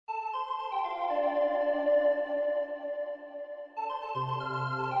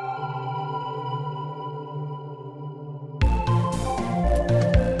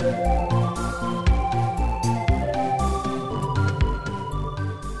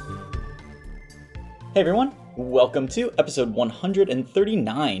Hey everyone, welcome to episode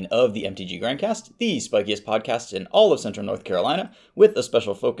 139 of the MTG Grandcast, the spikiest podcast in all of Central North Carolina, with a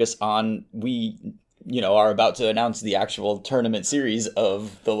special focus on we are about to announce the actual tournament series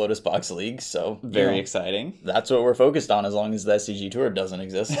of the Lotus Box League, so very exciting. That's what we're focused on as long as the SCG Tour doesn't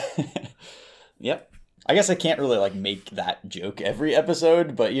exist. Yep. I guess I can't really make that joke every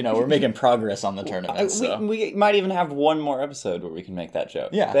episode, but we're making progress on the tournament. So. We might even have one more episode where we can make that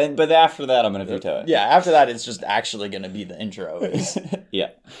joke. Yeah. But after that, I'm going to veto it. Yeah, after that, it's just actually going to be the intro.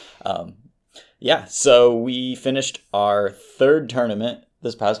 Yeah. So we finished our third tournament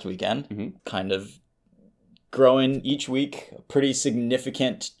this past weekend, kind of growing each week, a pretty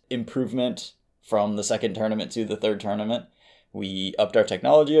significant improvement from the second tournament to the third tournament. We upped our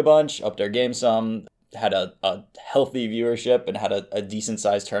technology a bunch, upped our game some, had a healthy viewership, and had a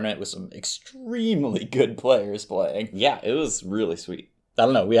decent-sized tournament with some extremely good players playing. Yeah, it was really sweet. I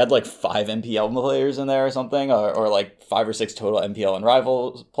don't know, we had 5 MPL players in there or something, or 5 or 6 total MPL and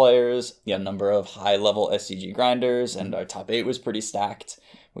Rivals players. Yeah, a number of high-level SCG grinders, and our top 8 was pretty stacked.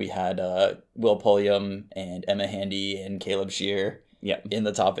 We had Will Pulliam and Emma Handy and Caleb Shear in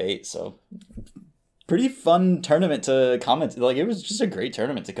the top 8, so... pretty fun tournament to comment. It was just a great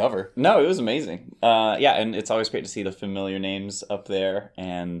tournament to cover. No, it was amazing. And it's always great to see the familiar names up there,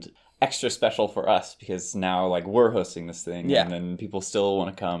 and extra special for us because now we're hosting this thing, and then people still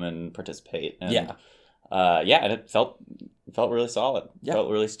want to come and participate. And, and it felt really solid.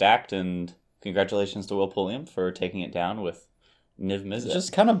 Felt really stacked, and congratulations to Will Pulliam for taking it down with Niv Mizzet.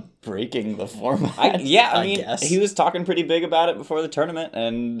 Just kind of breaking the format. I mean, he was talking pretty big about it before the tournament,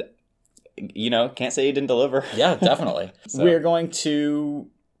 and can't say he didn't deliver. Yeah, definitely. So. We're going to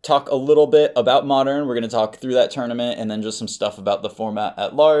talk a little bit about Modern. We're going to talk through that tournament and then just some stuff about the format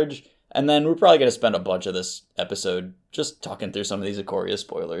at large. And then we're probably going to spend a bunch of this episode just talking through some of these Ikoria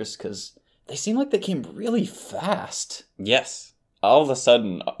spoilers because they seem like they came really fast. Yes. All of a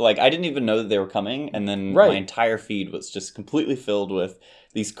sudden, I didn't even know that they were coming. And then my entire feed was just completely filled with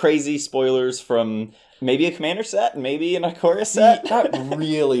these crazy spoilers from... maybe a Commander set, maybe an Ikoria set. That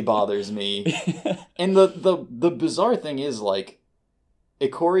really bothers me. And the bizarre thing is,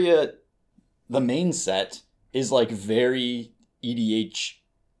 Ikoria, the main set, is, very EDH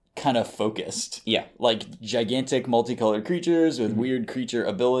kind of focused. Yeah. Gigantic multicolored creatures with weird creature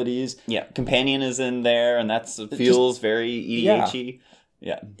abilities. Yeah. Companion is in there, and feels very EDH-y.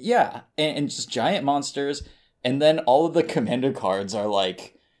 Yeah. Yeah. And just giant monsters. And then all of the Commander cards are,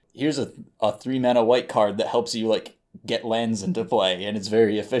 here's a 3-mana white card that helps you get lands into play, and it's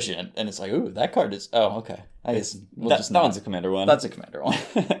very efficient. And it's ooh, that card is okay. I guess that one's a Commander one. That's a Commander one.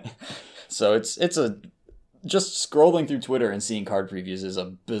 So it's just scrolling through Twitter and seeing card previews is a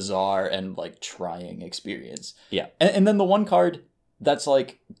bizarre and trying experience. Yeah, and then the one card that's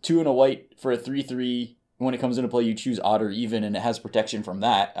 2 and a white for a 3/3. When it comes into play, you choose odd or even, and it has protection from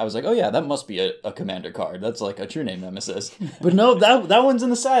that. I was oh yeah, that must be a Commander card. That's a True Name Nemesis. But no, that one's in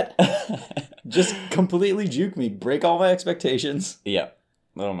the set. Just completely juke me, break all my expectations. Yeah.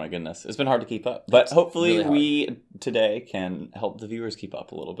 Oh my goodness. It's been hard to keep up. But hopefully really we today can help the viewers keep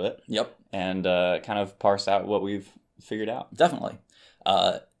up a little bit. Yep. And kind of parse out what we've figured out. Definitely.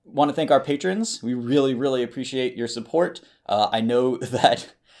 Want to thank our patrons. We really, really appreciate your support. I know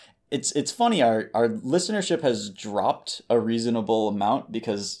that... It's funny, our listenership has dropped a reasonable amount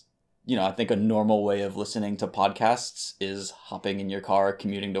because, I think a normal way of listening to podcasts is hopping in your car,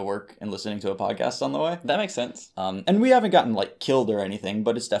 commuting to work, and listening to a podcast on the way. That makes sense. And we haven't gotten, killed or anything,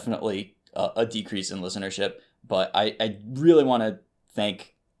 but it's definitely a decrease in listenership. But I really want to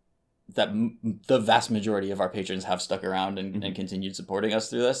thank that the vast majority of our patrons have stuck around and continued supporting us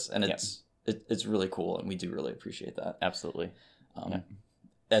through this. And it's really cool, and we do really appreciate that. Absolutely.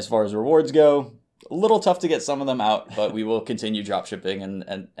 As far as rewards go, a little tough to get some of them out, but we will continue drop shipping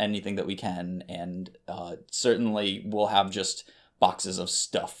and anything that we can. And certainly we'll have just boxes of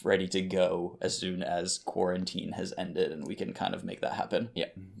stuff ready to go as soon as quarantine has ended and we can kind of make that happen. Yeah,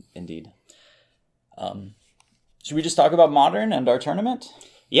 indeed. Should we just talk about Modern and our tournament?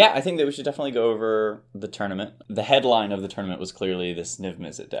 Yeah, I think that we should definitely go over the tournament. The headline of the tournament was clearly this Niv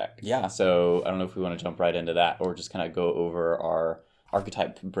Mizzet deck. Yeah. So I don't know if we want to jump right into that or just kind of go over our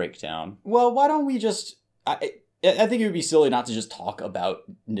archetype breakdown. Well, why don't we just... I think it would be silly not to just talk about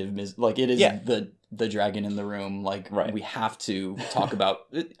Niv Mizzet. It is the dragon in the room. We have to talk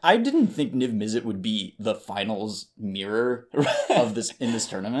about... I didn't think Niv Mizzet would be the finals mirror of this in this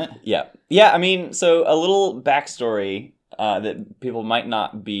tournament. Yeah. Yeah, I mean, so a little backstory that people might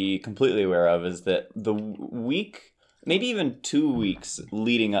not be completely aware of is that the week, maybe even 2 weeks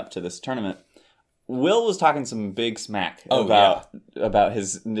leading up to this tournament, Will was talking some big smack about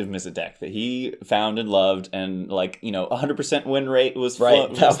his Niv Mizzet deck that he found and loved, and 100% win rate was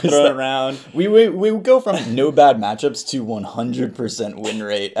thrown around. We would go from no bad matchups to 100% win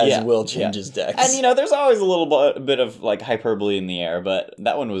rate as Will changes decks. And there's always a little bit of hyperbole in the air, but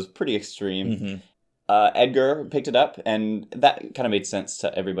that one was pretty extreme. Mm-hmm. Edgar picked it up, and that kind of made sense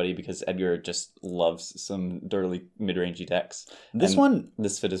to everybody because Edgar just loves some dirty mid-rangey decks. This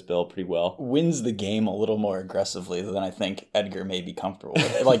fit his bill pretty well. Wins the game a little more aggressively than I think Edgar may be comfortable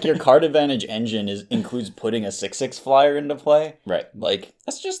with. Your card advantage engine includes putting a 6/6 flyer into play. Right.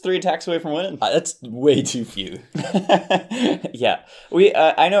 That's just 3 attacks away from winning. That's way too few. Yeah.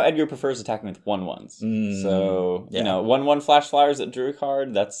 I know Edgar prefers attacking with 1/1s. So, 1/1 flash flyers that drew a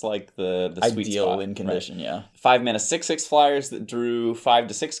card, that's the sweet ideal spot. win condition, right? Yeah. 5 mana 6/6 flyers that drew 5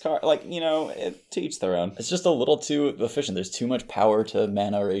 to 6 cards. To each their own. It's just a little too efficient. There's too much power to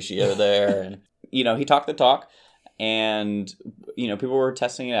mana ratio there. And he talked the talk, and people were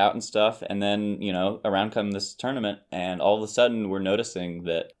testing it out and stuff. And then around come this tournament, and all of a sudden we're noticing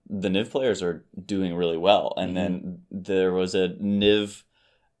that the Niv players are doing really well. And then there was a Niv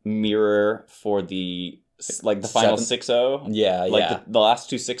mirror for the final 6-0. Yeah, the last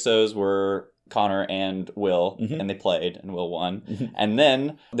 2 6-0s were Connor and Will, and they played, and Will won. And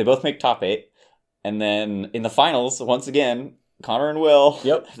then they both make top 8. And then in the finals, once again, Connor and Will,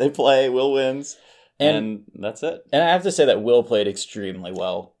 they play, Will wins, and that's it. And I have to say that Will played extremely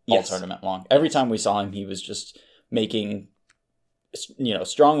well all tournament long. Every time we saw him, he was just making,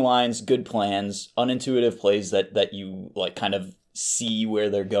 strong lines, good plans, unintuitive plays that you kind of see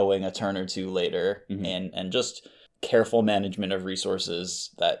where they're going a turn or two later, and just careful management of resources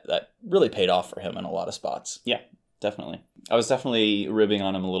that really paid off for him in a lot of spots. Yeah, definitely. I was definitely ribbing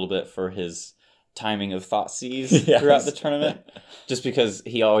on him a little bit for his timing of Thoughtseize throughout the tournament, just because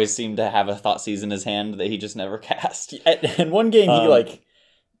he always seemed to have a Thoughtseize in his hand that he just never cast. And one game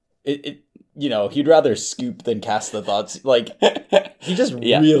he'd rather scoop than cast the Thoughtseize. He just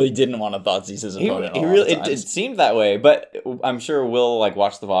really didn't want to Thoughtseize his opponent. It seemed that way, but I'm sure Will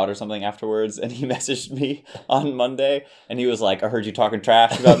watched the VOD or something afterwards, and he messaged me on Monday, and he was like, "I heard you talking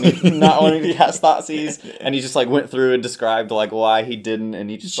trash about me not wanting to cast Thoughtseize," and he just went through and described why he didn't,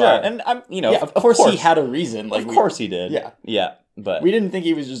 and each spot. And I'm of course he had a reason. Of course he did. Yeah. But we didn't think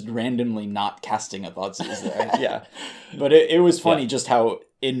he was just randomly not casting a Thoughtseize there. But it was funny just how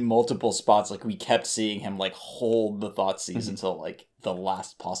in multiple spots we kept seeing him hold the Thoughtseize until the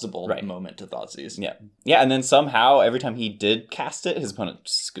last possible moment to Thoughtseize. Yeah, and then somehow every time he did cast it, his opponent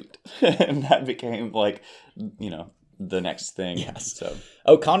scooped, and that became the next thing. Yes.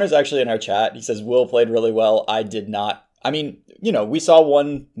 So Connor's actually in our chat. He says Will played really well. I did not. I mean, we saw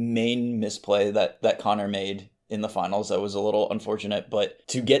one main misplay that Connor made in the finals that was a little unfortunate, but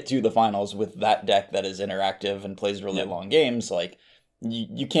to get to the finals with that deck that is interactive and plays really long games,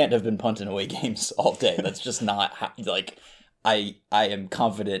 you can't have been punting away games all day. That's just not how, I am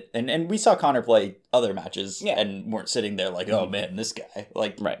confident, and we saw Connor play other matches and weren't sitting there oh man, this guy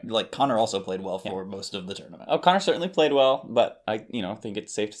Connor also played well for most of the tournament. Oh, Connor certainly played well, but I think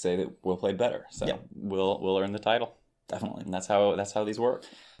it's safe to say that Will played better. So Will earn the title. Definitely. And that's how these work.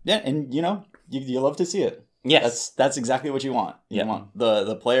 Yeah, and you love to see it. Yes. That's exactly what you want. You want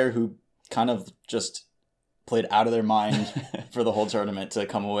the player who kind of just played out of their mind for the whole tournament to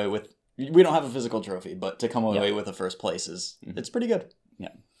come away with. We don't have a physical trophy, but to come away with a first place it's pretty good.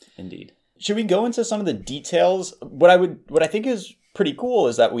 Yeah, indeed. Should we go into some of the details? What I think is pretty cool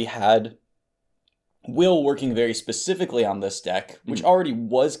is that we had Will working very specifically on this deck, which already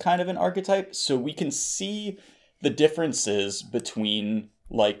was kind of an archetype, so we can see the differences between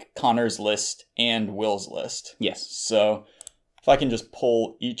Connor's list and Will's list. Yes. So if I can just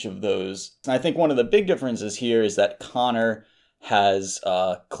pull each of those. And I think one of the big differences here is that Connor has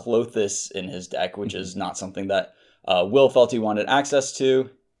Klothys in his deck, which is not something that Will felt he wanted access to,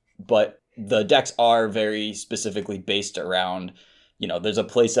 but the decks are very specifically based around, there's a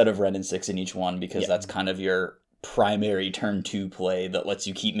play set of Ren and 6 in each one because that's kind of your primary turn 2 play that lets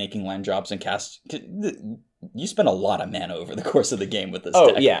you keep making land drops and cast. You spend a lot of mana over the course of the game with this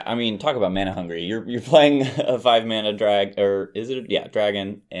deck. Oh, yeah. I mean, talk about mana hungry. You're playing a 5 mana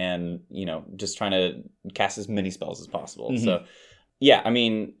dragon, and, just trying to cast as many spells as possible. So, yeah, I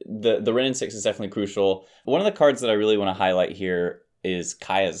mean, the Ren and 6 is definitely crucial. One of the cards that I really want to highlight here is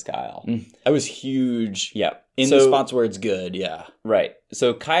Kaya's Guile. That was huge. Yeah. In the spots where it's good, yeah. Right.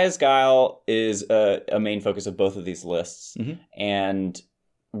 So Kaya's Guile is a main focus of both of these lists. And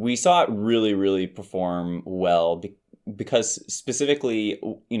we saw it really, really perform well because specifically,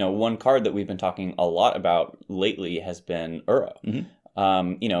 one card that we've been talking a lot about lately has been Uro.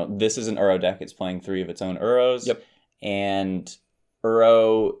 This is an Uro deck. It's playing 3 of its own Uros. Yep. And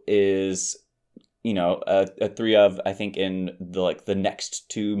Uro is, a 3 of, I think, in the next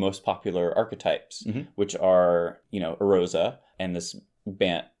 2 most popular archetypes, which are, Urza and this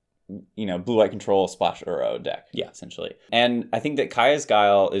Bant, blue-white control splash Uro deck, essentially. And I think that Kaya's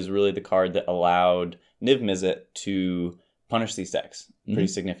Guile is really the card that allowed Niv Mizzet to punish these decks pretty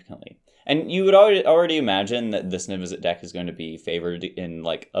significantly. And you would already imagine that this Niv Mizzet deck is going to be favored in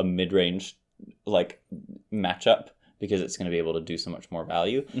like a mid-range matchup because it's going to be able to do so much more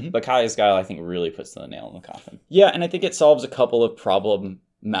value. But Kaya's Guile, I think, really puts the nail in the coffin. Yeah, and I think it solves a couple of problem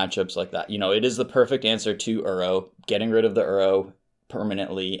matchups like that. It is the perfect answer to Uro, getting rid of the Uro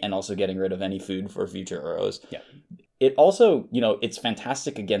permanently and also getting rid of any food for future Uros. Yeah. It also, it's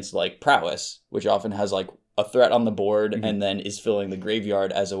fantastic against like Prowess, which often has like a threat on the board and then is filling the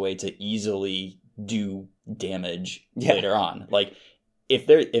graveyard as a way to easily do damage later on. Like if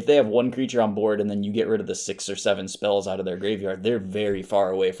they have one creature on board and then you get rid of the 6 or 7 spells out of their graveyard, they're very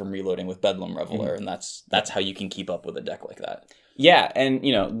far away from reloading with Bedlam Reveler, and that's how you can keep up with a deck like that. Yeah, and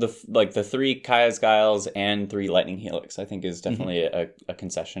the 3 Kaya's Guiles and 3 Lightning Helix, I think, is definitely a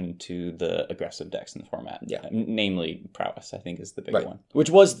concession to the aggressive decks in the format. Yeah, namely Prowess, I think, is the big one, which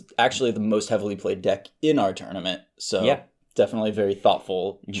was actually the most heavily played deck in our tournament. So definitely a very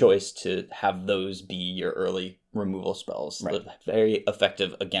thoughtful choice to have those be your early removal spells. Right. Very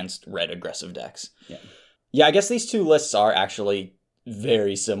effective against red aggressive decks. Yeah, I guess these 2 lists are actually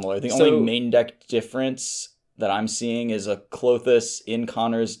very similar. The only main deck difference that I'm seeing is a Klothys in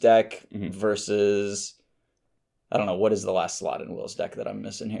Connor's deck versus, I don't know, what is the last slot in Will's deck that I'm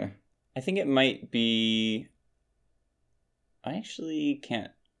missing here? I think it might be, I actually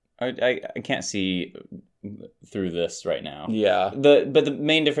can't, I can't see through this right now. Yeah. But the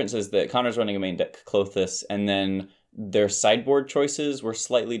main difference is that Connor's running a main deck Klothys, and then their sideboard choices were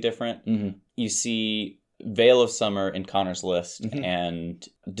slightly different. You see Veil of Summer in Connor's list and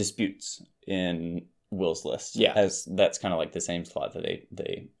Disputes in Will's list. Yeah. As that's kind of like the same slot that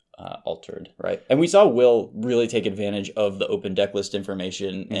they altered. Right. And we saw Will really take advantage of the open deck list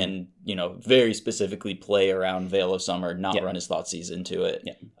information and, very specifically play around Veil of Summer, not run his Thoughtseize into it.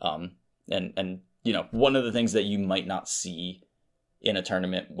 Yeah. And one of the things that you might not see in a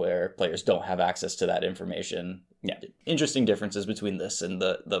tournament where players don't have access to that information. Yeah. Interesting differences between this and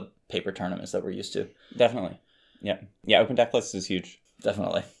the paper tournaments that we're used to. Definitely. Yeah. Yeah, open deck list is huge.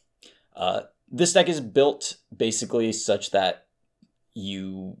 Definitely. This deck is built basically such that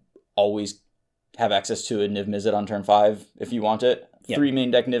you always have access to a Niv Mizzet on turn 5 if you want it. 3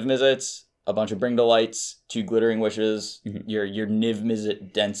 main deck Niv Mizzets, a bunch of Bring to Lights, 2 Glittering Wishes. Your Niv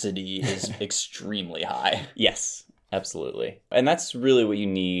Mizzet density is extremely high. Yes, absolutely. And that's really what you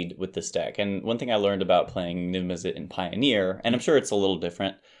need with this deck. And one thing I learned about playing Niv Mizzet in Pioneer, and I'm sure it's a little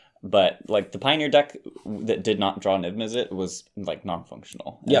different, but like the Pioneer deck that did not draw Niv Mizzet was like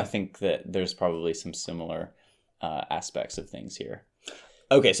non-functional. And I think that there's probably some similar aspects of things here.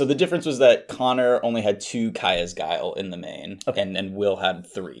 Okay, so the difference was that Connor only had 2 Kaya's Guile in the main, and Will had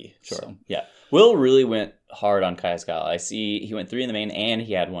 3. Sure. So. Yeah. Will really went hard on Kaya's Guile. I see he went 3 in the main, and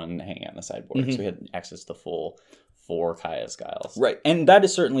he had 1 hanging out on the sideboard, so he had access to full 4 Kaya's Guiles. Right, and that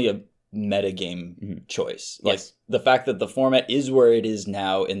is certainly a metagame choice. Like the fact that the format is where it is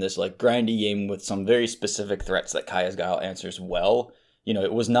now in this like grindy game with some very specific threats that Kaya's Guile answers well.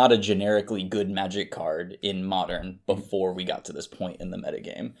 It was not a generically good Magic card in Modern before we got to this point in the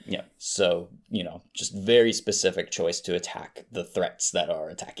metagame. Yeah. So, just very specific choice to attack the threats that are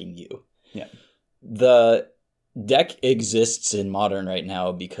attacking you. Yeah. The deck exists in Modern right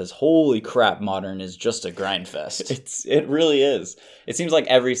now because holy crap, Modern is just a grind fest. It really is. It seems like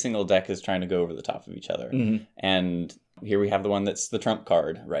every single deck is trying to go over the top of each other. And here we have the one that's the trump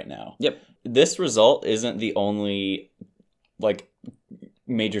card right now. Yep. This result isn't the only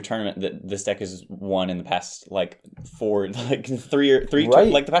major tournament that this deck has won in the past three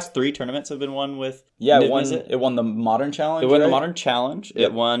the past 3 tournaments have been won with it won the Modern Challenge. It won the Modern Challenge.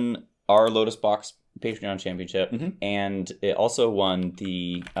 Yep. It won our Lotus Box Patreon Championship, and it also won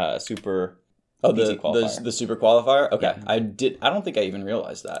the Super qualifier. The Super Qualifier. Okay, yeah. I don't think I even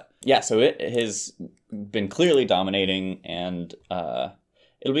realized that. Yeah, so it has been clearly dominating, and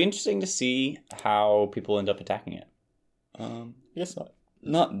it'll be interesting to see how people end up attacking it. I guess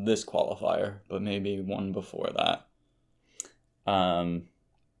not this qualifier, but maybe one before that.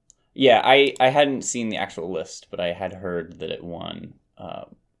 Yeah, I hadn't seen the actual list, but I had heard that it won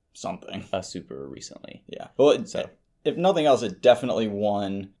something. A Super recently. Yeah. Well, if nothing else, it definitely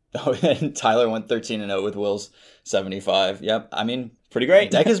won. And Tyler went 13-0 with Will's 75. Yep. I mean, pretty great.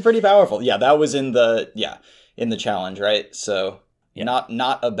 Deck is pretty powerful. Yeah, that was in the challenge, right? So Yeah.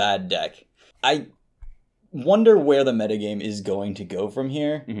 Not a bad deck. I wonder where the metagame is going to go from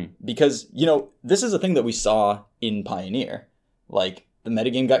here. Because, this is a thing that we saw in Pioneer. Like, the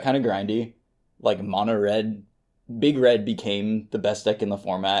metagame got kind of grindy. Like, mono red, big red became the best deck in the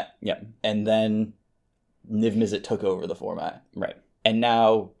format. Yep. And then Niv Mizzet took over the format. Right. And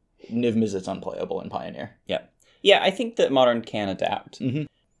now Niv Mizzet's unplayable in Pioneer. Yeah. Yeah, I think that Modern can adapt.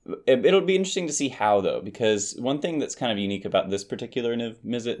 It'll be interesting to see how, though, because one thing that's kind of unique about this particular Niv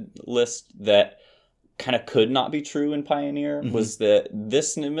Mizzet list that kind of could not be true in Pioneer was that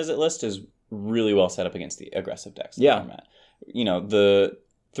this Niv Mizzet list is really well set up against the aggressive decks in the format. The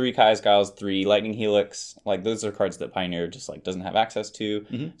 3 Kai's Guiles, 3 Lightning Helix, like those are cards that Pioneer just like doesn't have access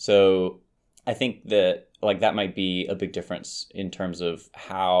to. So I think that that might be a big difference in terms of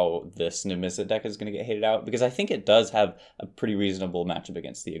how this Niv Mizzet deck is going to get hated out, because I think it does have a pretty reasonable matchup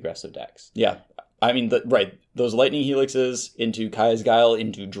against the aggressive decks. Yeah. I mean, those Lightning Helixes into Kaya's Guile,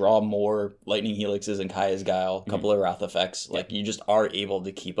 into draw more Lightning Helixes and Kaya's Guile, a couple of Wrath effects, you just are able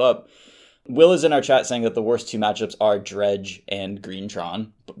to keep up. Will is in our chat saying that the worst 2 matchups are Dredge and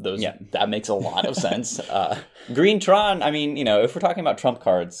Greentron. That makes a lot of sense. Greentron, I mean, if we're talking about trump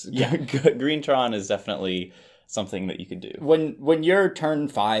cards, Greentron is definitely something that you could do. When your turn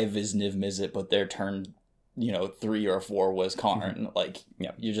 5 is Niv Mizzet, but their turn 3 or 4 was Karn,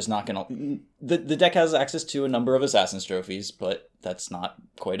 you're just not gonna. The deck has access to a number of Assassin's Trophies, but that's not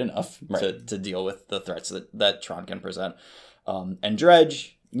quite enough to deal with the threats that Tron can present. And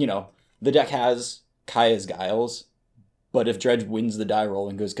Dredge, the deck has Kaya's Guiles, but if Dredge wins the die roll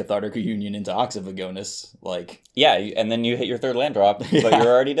and goes Cathartic Reunion into Oxyvagonus, and then you hit your 3rd land drop, but you're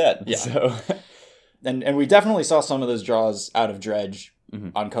already dead. Yeah. So. and we definitely saw some of those draws out of Dredge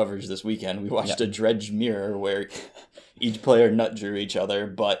on coverage this weekend. We watched a Dredge mirror where each player nut drew each other,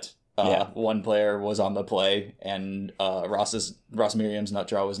 but one player was on the play, and Ross Miriam's nut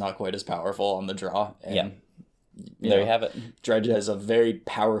draw was not quite as powerful on the draw. And, there you have it. Dredge has a very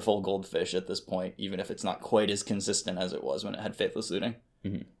powerful goldfish at this point, even if it's not quite as consistent as it was when it had Faithless Looting.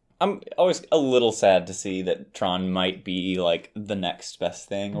 I'm always a little sad to see that Tron might be the next best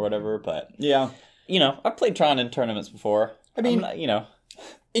thing or whatever, but I've played Tron in tournaments before. I mean,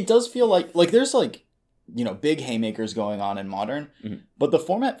 it does feel like there's big haymakers going on in Modern, but the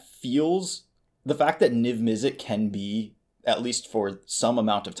format feels, the fact that Niv Mizzet can be, at least for some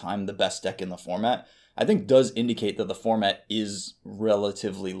amount of time, the best deck in the format, I think does indicate that the format is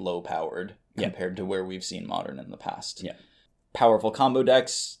relatively low powered compared to where we've seen Modern in the past. Yeah. Powerful combo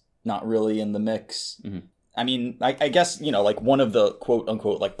decks, not really in the mix. I mean, I guess, one of the quote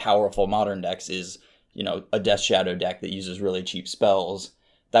unquote powerful Modern decks is, a Death Shadow deck that uses really cheap spells.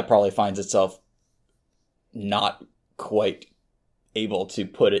 That probably finds itself not quite able to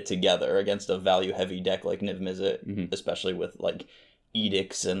put it together against a value heavy deck like Niv Mizzet, especially with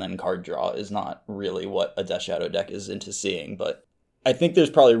edicts and then card draw is not really what a Death Shadow deck is into seeing. But I think there's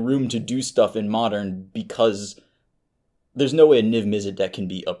probably room to do stuff in Modern because there's no way a Niv Mizzet deck can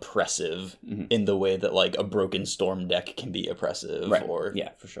be oppressive in the way that a Broken Storm deck can be oppressive. Right. Or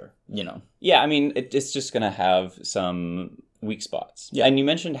for sure. Yeah, I mean, it's just going to have some weak spots. Yeah. And you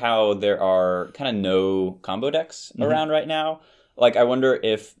mentioned how there are kind of no combo decks around right now. I wonder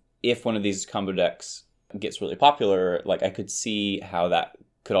if one of these combo decks gets really popular, I could see how that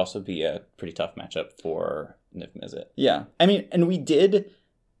could also be a pretty tough matchup for Niv Mizzet. Yeah. I mean, and we did,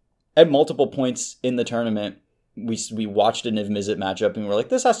 at multiple points in the tournament, we watched a Niv Mizzet matchup and we were like,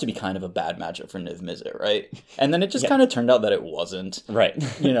 this has to be kind of a bad matchup for Niv Mizzet, right? And then it just kind of turned out that it wasn't. Right.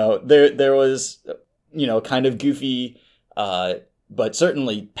 There was, kind of goofy, but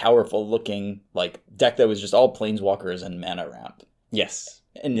certainly powerful looking, deck that was just all Planeswalkers and mana ramp. Yes.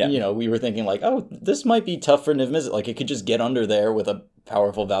 And, we were thinking this might be tough for Niv Mizzet. It could just get under there with a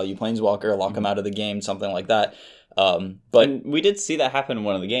powerful value Planeswalker, lock him out of the game, something like that. But and we did see that happen in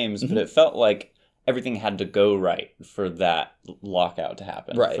one of the games, but it felt like everything had to go right for that lockout to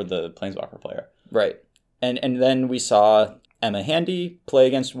happen for the Planeswalker player. Right. And then we saw Emma Handy play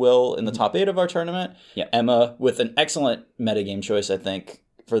against Will in the top 8 of our tournament. Yeah. Emma with an excellent metagame choice, I think,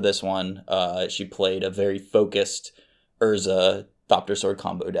 for this one. She played a very focused Urza Thopter Sword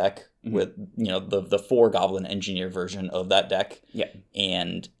combo deck with, the 4 Goblin Engineer version of that deck. Yeah.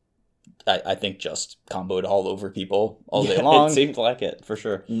 And I think just comboed all over people all day long. It seemed like it, for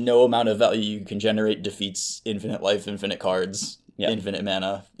sure. No amount of value you can generate defeats infinite life, infinite cards, infinite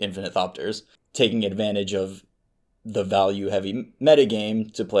mana, infinite Thopters. Taking advantage of the value-heavy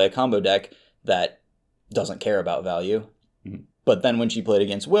metagame to play a combo deck that doesn't care about value. But then when she played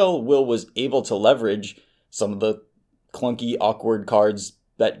against Will was able to leverage some of the clunky, awkward cards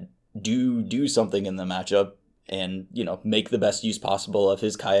that do something in the matchup and, you know, make the best use possible of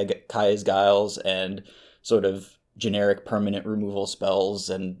his Kaya's Guiles and sort of generic permanent removal spells.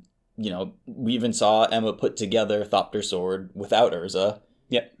 And, you know, we even saw Emma put together Thopter Sword without Urza.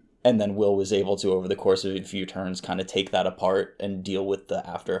 Yep. And then Will was able to, over the course of a few turns, kind of take that apart and deal with the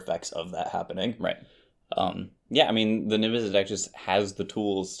after effects of that happening. Right. Yeah, I mean, the Niv-Mizzet deck just has the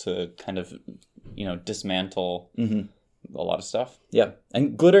tools to kind of, you know, dismantle a lot of stuff. Yeah,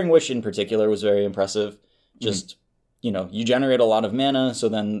 and Glittering Wish in particular was very impressive. Just, you know, you generate a lot of mana, so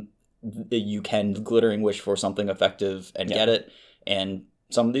then you can Glittering Wish for something effective and get it. And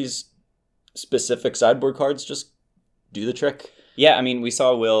some of these specific sideboard cards just do the trick. Yeah, I mean, we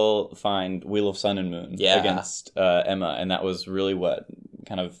saw Will find Wheel of Sun and Moon against Emma, and that was really what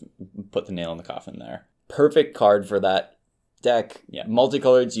kind of put the nail in the coffin there. Perfect card for that deck. Yeah.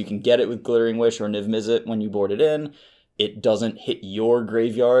 Multicolored, so you can get it with Glittering Wish or Niv-Mizzet when you board it in. It doesn't hit your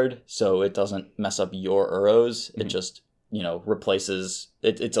graveyard, so it doesn't mess up your Uros. It just, you know, replaces...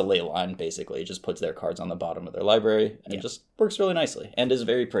 It's a ley line, basically. It just puts their cards on the bottom of their library, and it just works really nicely, and is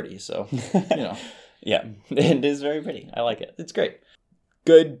very pretty, so, you know... Yeah, it is very pretty. I like it. It's great.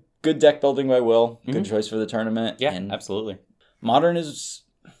 Good deck building by Will. Good choice for the tournament. Yeah, and absolutely. Modern is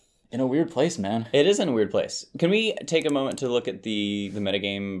in a weird place, man. It is in a weird place. Can we take a moment to look at the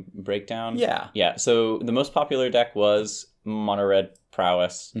metagame breakdown? Yeah. Yeah, so the most popular deck was Mono Red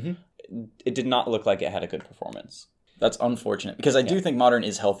Prowess. It did not look like it had a good performance. That's unfortunate, because I do think Modern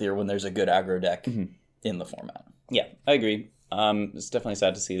is healthier when there's a good aggro deck in the format. Yeah, I agree. It's definitely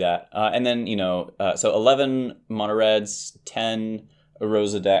sad to see that. And then, you know, so 11 Mono Reds, 10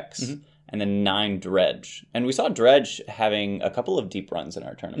 Urza decks, and then 9 Dredge. And we saw Dredge having a couple of deep runs in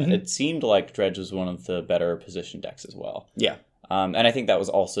our tournament. It seemed like Dredge was one of the better positioned decks as well. Yeah. And I think that was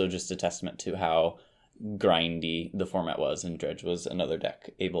also just a testament to how grindy the format was, and Dredge was another deck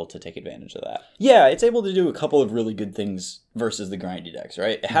able to take advantage of that. Yeah, it's able to do a couple of really good things versus the grindy decks,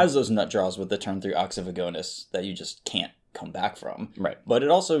 right? It has those nut draws with the turn 3 Ox of Agonis that you just can't come back from. Right. But it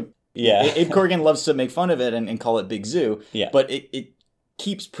also... Yeah. Abe Corrigan loves to make fun of it and call it Big Zoo. Yeah. But it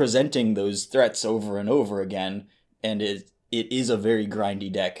keeps presenting those threats over and over again, and it is a very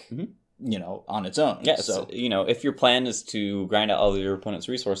grindy deck, you know, on its own. Yeah, so, you know, if your plan is to grind out all of your opponent's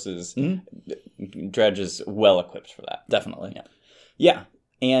resources, Dredge is well equipped for that. Definitely. Yeah.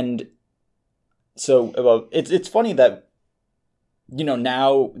 And so, well, it's funny that, you know,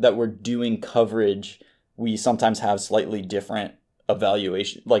 now that we're doing coverage, we sometimes have slightly different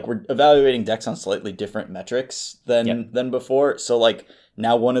evaluation. Like, we're evaluating decks on slightly different metrics than before. So, like,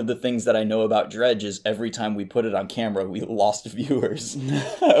 now one of the things that I know about Dredge is every time we put it on camera, we lost viewers.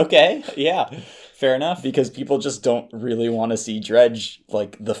 Okay, yeah, fair enough. Because people just don't really want to see Dredge,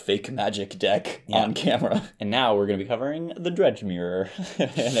 like the fake Magic deck, on camera. And now we're going to be covering the Dredge Mirror,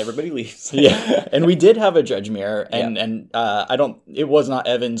 and everybody leaves. Yeah, and we did have a Dredge Mirror, and it was not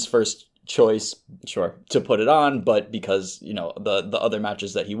Evan's first choice to put it on, but because, you know, the other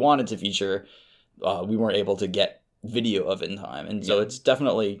matches that he wanted to feature, we weren't able to get video of it in time, and so it's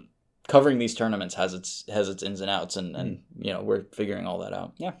definitely covering these tournaments has its ins and outs, and you know, we're figuring all that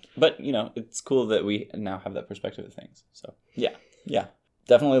out. Yeah, but you know, it's cool that we now have that perspective of things. So yeah,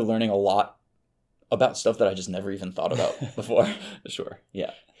 definitely learning a lot about stuff that I just never even thought about before.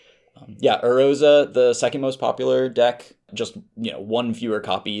 Urza, the second most popular deck, just, you know, one fewer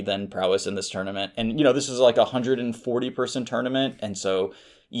copy than Prowess in this tournament, and you know, this is like a 140 person tournament, and so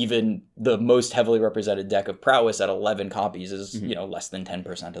even the most heavily represented deck of Prowess at 11 copies is, you know, less than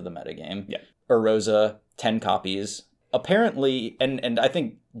 10% of the metagame. Yeah. Urza, 10 copies. Apparently, and I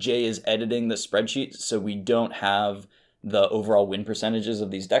think Jay is editing the spreadsheet, so we don't have the overall win percentages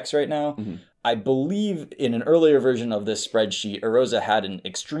of these decks right now. I believe in an earlier version of this spreadsheet, Urza had an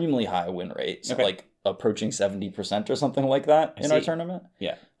extremely high win rate, so like approaching 70% or something like that in our tournament.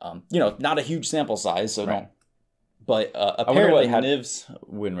 Yeah. You know, not a huge sample size, so don't... But apparently, I wonder what Niv's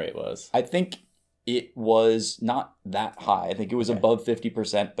win rate was. I think it was not that high. I think it was above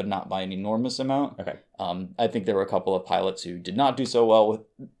 50%, but not by an enormous amount. Okay. I think there were a couple of pilots who did not do so well with.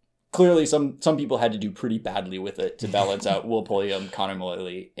 Clearly, some people had to do pretty badly with it to balance out Will Pulliam, Connor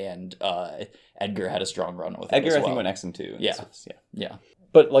Mullally, and Edgar had a strong run with it. Edgar, as well. I think, went X2. Yeah.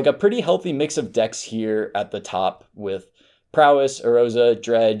 But like a pretty healthy mix of decks here at the top with Prowess, Urza,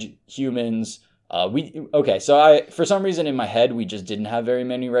 Dredge, Humans. So for some reason in my head, we just didn't have very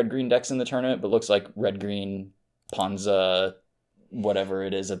many red-green decks in the tournament, but looks like red-green, Ponza, whatever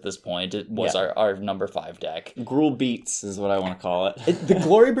it is at this point, it was our number 5 deck. Gruul Beats is what I want to call it. The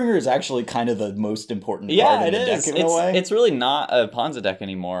Glorybringer is actually kind of the most important part of the deck in a way. It's really not a Ponza deck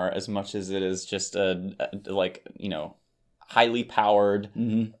anymore as much as it is just a like, you know, highly powered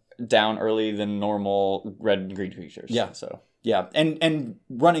down early than normal red and green creatures. Yeah. So yeah, and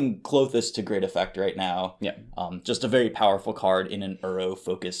running Klothys to great effect right now. Yeah. Just a very powerful card in an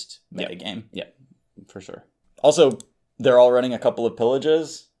Uro-focused metagame. Yeah, for sure. Also, they're all running a couple of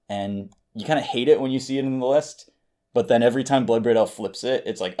pillages, and you kind of hate it when you see it in the list. But then every time Bloodbraid Elf flips it,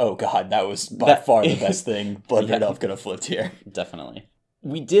 it's like, oh god, that was by far the best thing Bloodbraid Elf could have flipped here. Definitely.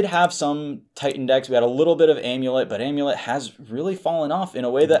 We did have some Titan decks. We had a little bit of Amulet, but Amulet has really fallen off in a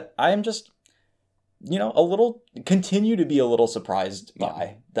way that I am just, continue to be a little surprised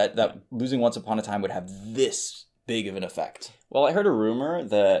by. That losing Once Upon a Time would have this big of an effect. Well, I heard a rumor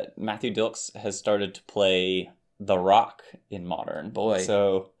that Matthew Dilks has started to play The Rock in Modern. Boy.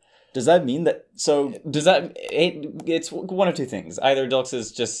 So does that mean that... It's one of two things. Either Dilks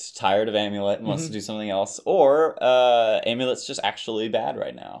is just tired of Amulet and wants to do something else, or Amulet's just actually bad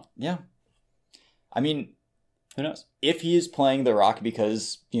right now. Yeah. I mean... Who knows? If he is playing The Rock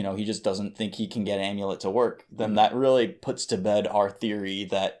because, he just doesn't think he can get Amulet to work, then that really puts to bed our theory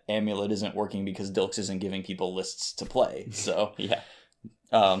that Amulet isn't working because Dilks isn't giving people lists to play. So, yeah.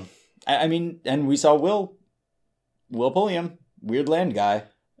 I mean, and we saw Will Pulliam, weird land guy,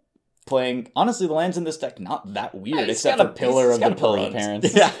 playing, honestly, the lands in this deck not that weird, except for Pillar of the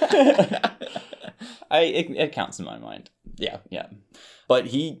Parents. Yeah. It counts in my mind. Yeah. Yeah. But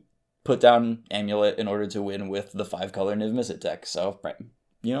he put down Amulet in order to win with the 5-color Niv Mizzet deck. So, right.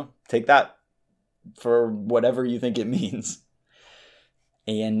 Take that for whatever you think it means.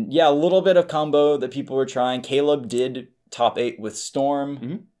 And yeah, a little bit of combo that people were trying. Caleb did top 8 with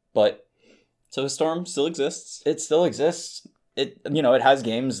Storm, but... So Storm still exists? It still exists. It has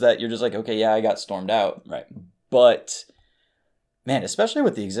games that you're just like, okay, yeah, I got stormed out. Right. But, man, especially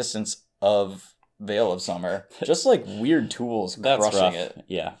with the existence of Veil of Summer, just like weird tools crushing it.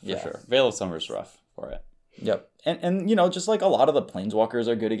 Yeah, for sure. Veil of Summer is rough for it. Yep. And just like a lot of the Planeswalkers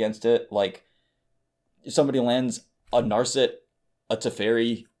are good against it. Like, if somebody lands a Narset, a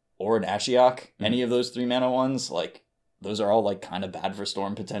Teferi, or an Ashiok, any of those 3 mana ones, like, those are all like kind of bad for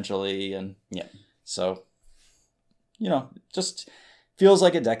Storm potentially. And yeah. So, just feels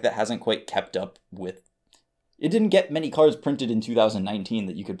like a deck that hasn't quite kept up with... It didn't get many cards printed in 2019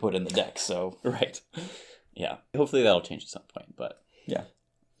 that you could put in the deck, so... Right. Yeah. Hopefully that'll change at some point, but... Yeah.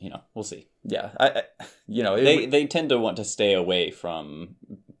 We'll see. Yeah. They tend to want to stay away from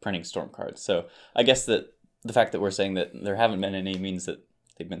printing Storm cards, so I guess that the fact that we're saying that there haven't been any means that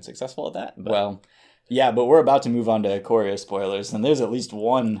they've been successful at that. But... Well... Yeah, but we're about to move on to Ikoria spoilers, and there's at least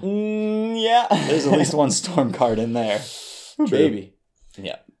one... yeah. There's at least one Storm card in there. Ooh, baby.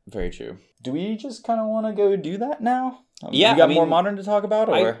 Yeah, very true. Do we just kind of want to go do that now? Yeah. We got more Modern to talk about?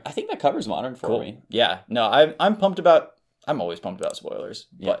 Or I think that covers Modern for me. Yeah. No, I'm pumped about... I'm always pumped about spoilers.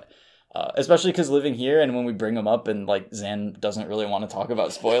 Yeah. But especially because living here, and when we bring them up, and like Zan doesn't really want to talk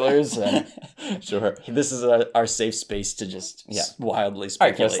about spoilers, and sure, this is our safe space to just wildly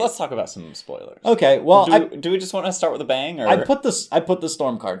speculate. All right, Chris, let's talk about some spoilers. Okay, well, do we just want to start with a bang? Or? I put the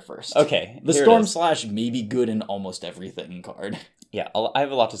Storm card first. Okay, the Storm / maybe good in almost everything card. Yeah, I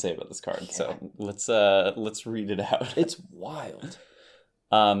have a lot to say about this card, so let's read it out. It's wild.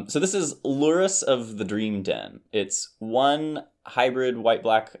 So this is Lurrus of the Dream Den. It's 1 hybrid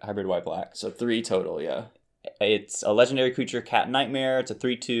white-black. So 3 total, yeah. It's a legendary creature, Cat Nightmare. It's a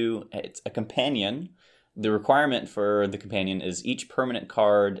 3/2. It's a companion. The requirement for the companion is each permanent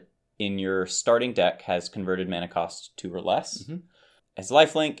card in your starting deck has converted mana cost 2 or less. As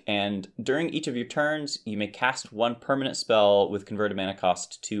lifelink, and during each of your turns, you may cast 1 permanent spell with converted mana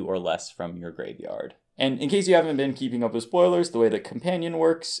cost 2 or less from your graveyard. And in case you haven't been keeping up with spoilers, the way that Companion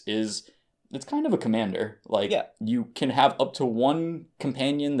works is it's kind of a commander. Like, you can have up to 1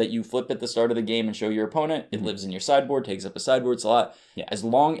 companion that you flip at the start of the game and show your opponent. It lives in your sideboard, takes up a sideboard slot. Yeah. As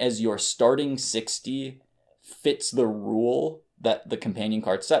long as your starting 60 fits the rule that the companion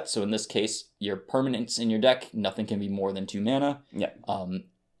card sets. So in this case, your permanents in your deck, nothing can be more than 2 mana. Yeah.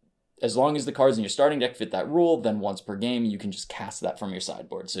 As long as the cards in your starting deck fit that rule, then once per game, you can just cast that from your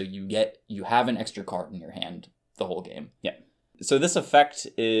sideboard. So you have an extra card in your hand the whole game. Yeah. So this effect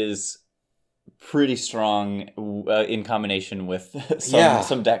is pretty strong in combination with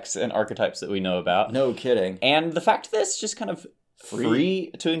some decks and archetypes that we know about. No kidding. And the fact that it's just kind of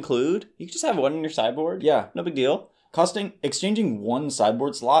free to include, you can just have 1 in your sideboard. Yeah. No big deal. Exchanging 1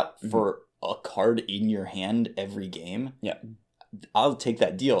 sideboard slot for a card in your hand every game. Yeah. I'll take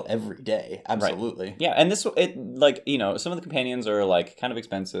that deal every day. Absolutely. Right. Yeah, and some of the companions are like kind of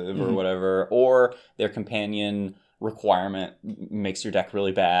expensive or whatever, or their companion requirement makes your deck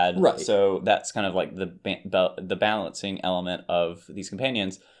really bad. Right. So that's kind of like the balancing element of these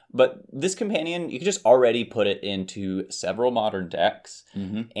companions. But this companion, you can just already put it into several modern decks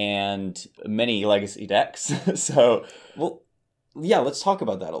and many legacy decks. So, well, yeah, let's talk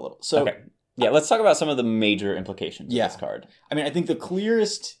about that a little. So, okay. Yeah, let's talk about some of the major implications of this card. I mean, I think the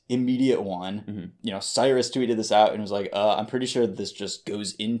clearest immediate one, Cyrus tweeted this out and was like, I'm pretty sure this just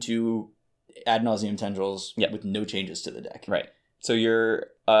goes into Ad Nauseam Tendrils with no changes to the deck. Right. So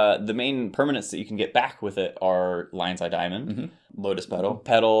the main permanents that you can get back with it are Lion's Eye Diamond, Lotus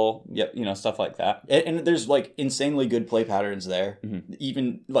Petal, stuff like that. And there's like insanely good play patterns there.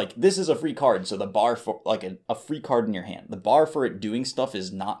 Even like this is a free card, so the bar for like a free card in your hand, the bar for it doing stuff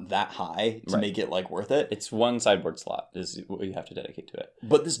is not that high to make it like worth it. It's one sideboard slot is what you have to dedicate to it.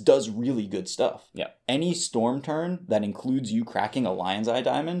 But this does really good stuff. Yeah. Any storm turn that includes you cracking a Lion's Eye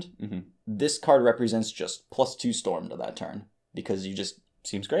Diamond, this card represents just +2 storm to that turn. Because you just...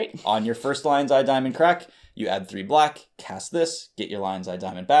 Seems great. On your first Lion's Eye Diamond crack, you add 3 black, cast this, get your Lion's Eye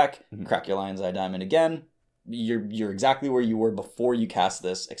Diamond back, crack your Lion's Eye Diamond again. You're exactly where you were before you cast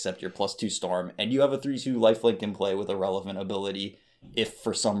this, except you're +2 storm, and you have a 3/2 lifelink in play with a relevant ability if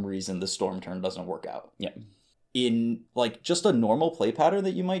for some reason the storm turn doesn't work out. Yeah. In, like, just a normal play pattern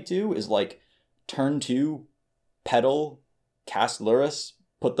that you might do is, like, turn 2, Petal, cast Lurrus,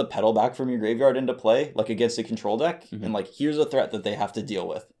 put the Petal back from your graveyard into play, like against a control deck, and like here's a threat that they have to deal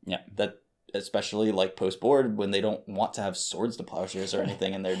with. Yeah. That especially like post board when they don't want to have Swords to Plowshares or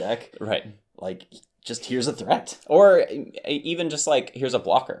anything in their deck. Right. Like just here's a threat. Or even just like here's a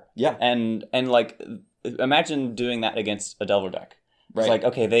blocker. Yeah. And like imagine doing that against a Delver deck. Right. It's like,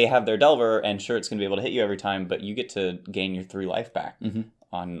 okay, they have their Delver, and sure, it's going to be able to hit you every time, but you get to gain your 3 life back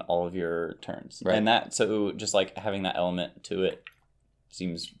on all of your turns. Right. And so just like having that element to it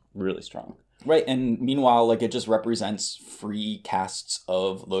seems really strong. Right, and meanwhile, like, it just represents free casts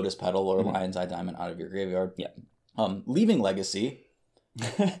of Lotus Petal or Lion's Eye Diamond out of your graveyard. Yeah. Leaving Legacy,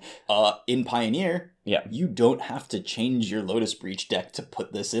 in Pioneer, you don't have to change your Lotus Breach deck to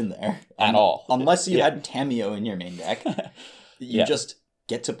put this in there. At all. Unless you had Tamiyo in your main deck. You just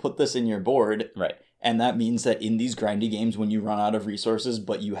get to put this in your board. Right. And that means that in these grindy games, when you run out of resources,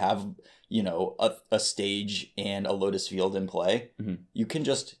 but you have, a stage and a Lotus Field in play, you can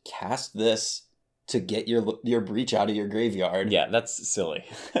just cast this to get your Breach out of your graveyard. Yeah, that's silly.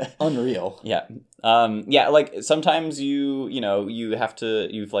 Unreal. Yeah. Like sometimes you've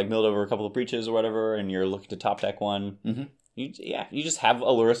like milled over a couple of Breaches or whatever, and you're looking to top deck one. You just have a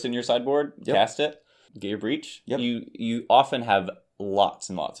Lurrus in your sideboard, cast it, get your Breach. Yep. You often have lots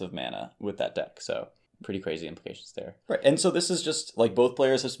and lots of mana with that deck, so pretty crazy implications there. Right, and so this is just like both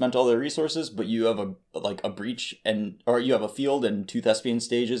players have spent all their resources, but you have a Breach or you have a field and 2 Thespian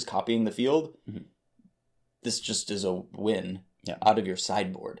stages copying the field. This just is a win out of your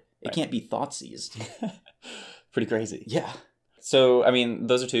sideboard. It can't be Thoughtseize. Pretty crazy. Yeah. So, I mean,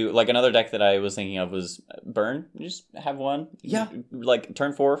 those are 2. Like, another deck that I was thinking of was Burn. You just have one. Yeah. Like,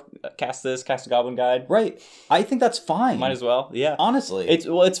 turn 4, cast this, cast a Goblin Guide. Right. I think that's fine. Might as well. Yeah. Honestly.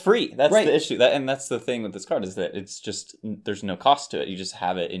 It's free. That's the issue. And that's the thing with this card is that it's just, there's no cost to it. You just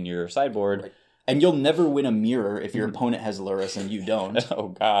have it in your sideboard. Right. And you'll never win a mirror if your opponent has Lurrus and you don't. Oh,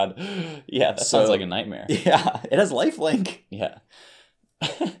 God. Yeah, that sounds like a nightmare. Yeah. It has lifelink. Yeah.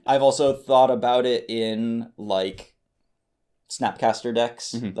 I've also thought about it in, like, Snapcaster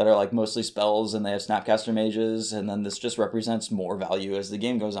decks that are like mostly spells and they have Snapcaster mages, and then this just represents more value as the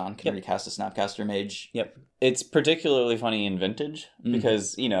game goes on. Can recast a Snapcaster mage. Yep. It's particularly funny in Vintage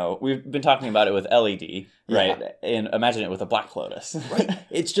because, we've been talking about it with LED, right? Yeah. And imagine it with a Black Lotus. Right.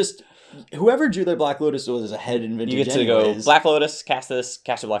 It's just whoever drew their Black Lotus was ahead in Vintage. You get to go Black Lotus, cast this,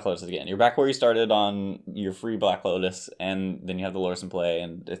 cast a Black Lotus again. You're back where you started on your free Black Lotus, and then you have the Lurrus in play,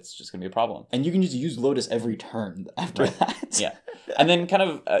 and it's just going to be a problem. And you can just use Lotus every turn after that. Yeah. And then kind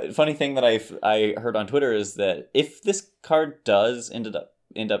of a funny thing that I heard on Twitter is that if this card does end up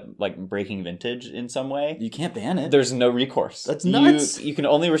like breaking Vintage in some way, you can't ban it. There's no recourse. That's nuts. You can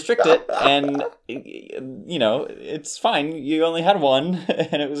only restrict it, and it's fine. You only had one,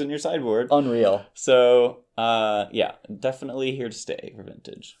 and it was in your sideboard. Unreal. So definitely here to stay for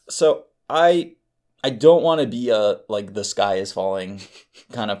Vintage. So I don't want to be a like the sky is falling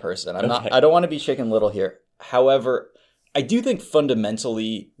kind of person. I don't want to be Chicken Little here. However, I do think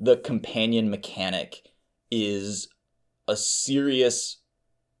fundamentally the companion mechanic is a serious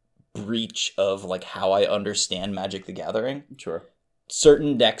breach of like how I understand Magic the Gathering. Sure.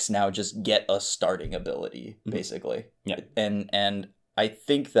 Certain decks now just get a starting ability, basically. Yeah. And I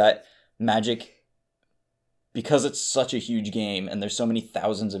think that Magic, because it's such a huge game and there's so many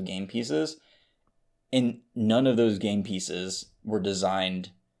thousands of game pieces, And none of those game pieces were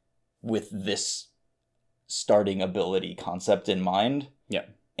designed with this starting ability concept in mind. Yeah.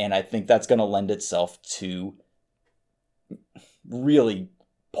 And I think that's going to lend itself to really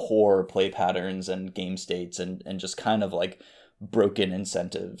poor play patterns and game states and just kind of like broken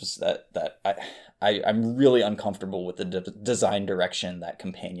incentives that I'm really uncomfortable with the design direction that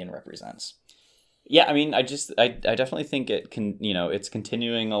Companion represents. Yeah, I mean, I definitely think it can, it's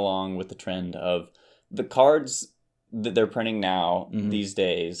continuing along with the trend of the cards that they're printing now these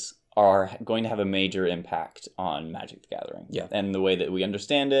days are going to have a major impact on Magic the Gathering. Yeah. And the way that we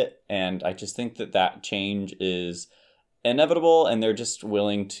understand it. And I just think that change is inevitable, and they're just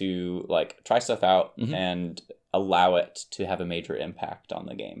willing to like try stuff out and allow it to have a major impact on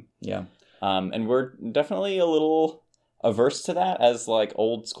the game. Yeah. And we're definitely a little averse to that as like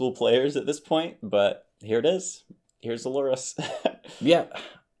old school players at this point, but here it is. Here's Aluris. Yeah.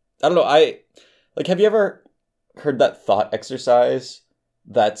 I don't know. Have you ever heard that thought exercise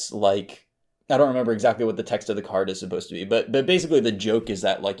that's like, I don't remember exactly what the text of the card is supposed to be, but basically the joke is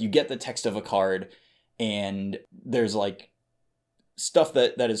that like you get the text of a card and there's like stuff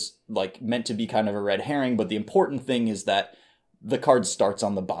that is like meant to be kind of a red herring, but the important thing is that the card starts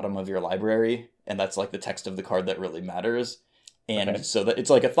on the bottom of your library, and that's like the text of the card that really matters. And so that it's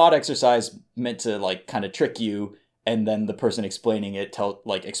like a thought exercise meant to like kind of trick you, and then the person explaining it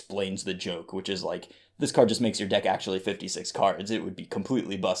explains the joke, which is like, this card just makes your deck actually 56 cards. It would be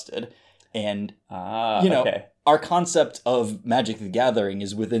completely busted. And, our concept of Magic the Gathering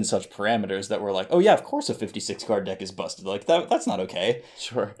is within such parameters that we're like, oh yeah, of course a 56 card deck is busted. Like, that's not okay.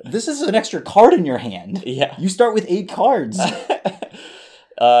 Sure. This is an extra card in your hand. Yeah. You start with 8 cards.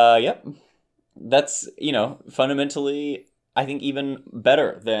 Yep. That's, fundamentally, I think even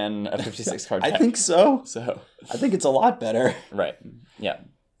better than a 56 card deck. I think so. So I think it's a lot better. Right. Yeah.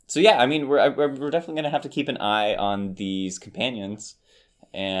 So yeah, I mean, we're definitely going to have to keep an eye on these companions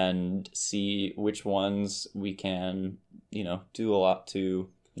and see which ones we can, do a lot to.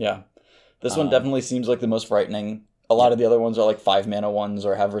 Yeah. This one definitely seems like the most frightening. A lot of the other ones are like 5-mana ones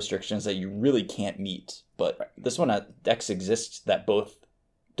or have restrictions that you really can't meet. But this one, decks exist that both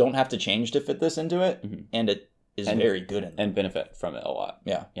don't have to change to fit this into it, and it is very good in and benefit from it a lot.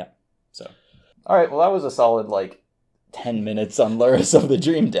 Yeah. Yeah. So. All right. Well, that was a solid 10 minutes on Lurrus of the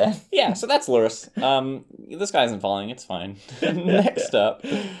Dream Den. Yeah, so that's Lurrus. This guy isn't falling. It's fine. Next up.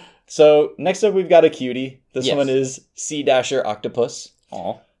 So, next up we've got a cutie. This one is Sea Dasher Octopus.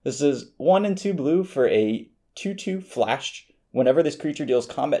 Aw. This is 1 and 2 blue for a 2/2 flash. Whenever this creature deals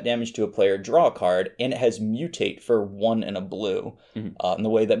combat damage to a player, draw a card, and it has Mutate for 1 and a blue. And the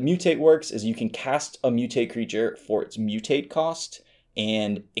way that Mutate works is you can cast a Mutate creature for its Mutate cost,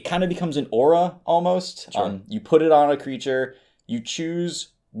 and it kind of becomes an aura almost. Sure. You put it on a creature, you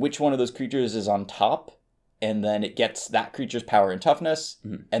choose which one of those creatures is on top, and then it gets that creature's power and toughness,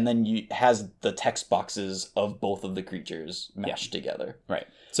 and then has the text boxes of both of the creatures mashed together. Right.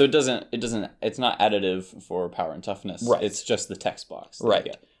 So it's not additive for power and toughness. Right. It's just the text box.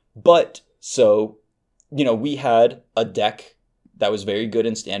 Right. But so, we had a deck that was very good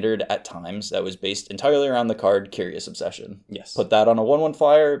in Standard at times, that was based entirely around the card Curious Obsession. Yes. Put that on a 1/1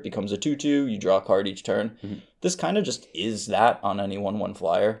 flyer, it becomes a 2/2, you draw a card each turn. This kind of just is that on any 1/1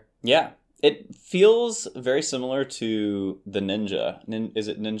 flyer. Yeah. It feels very similar to the Ninja. Is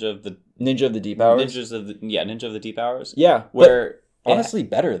it Ninja of the Deep Hours? Ninja of the Deep Hours? Yeah. Where honestly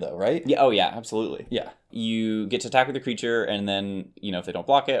better though, right? Yeah, oh yeah, absolutely. Yeah. You get to attack with the creature, and then, if they don't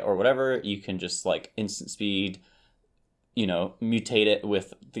block it or whatever, you can just instant speed, mutate it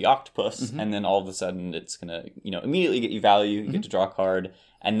with the octopus, and then all of a sudden it's gonna, immediately get you value, you get to draw a card,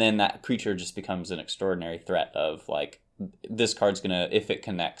 and then that creature just becomes an extraordinary threat of this card's gonna, if it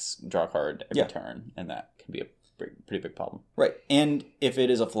connects, draw a card every turn, and that can be a pretty big problem. Right. And if it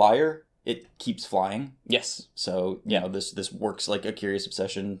is a flyer, it keeps flying. Yes. So, this works like a Curious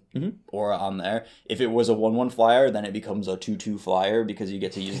Obsession aura on there. If it was a 1/1 flyer, then it becomes a 2/2 flyer because you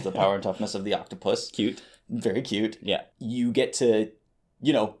get to use the power and toughness of the octopus. Cute. Very cute. Yeah. You get to,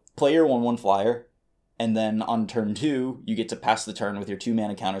 play your 1/1 flyer, and then on turn 2, you get to pass the turn with your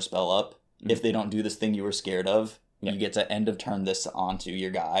 2-mana counter spell up. If they don't do this thing you were scared of, you get to end of turn this onto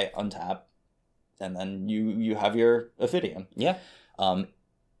your guy, untap, and then you have your Ophidian. Yeah.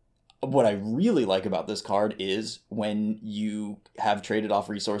 What I really like about this card is when you have traded off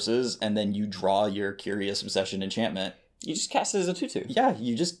resources and then you draw your Curious Obsession enchantment. You just cast it as a 2/2. Yeah,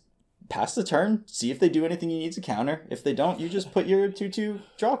 you just pass the turn, see if they do anything you need to counter. If they don't, you just put your 2/2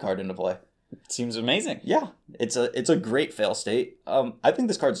 draw card into play. It seems amazing. Yeah, it's a great fail state. I think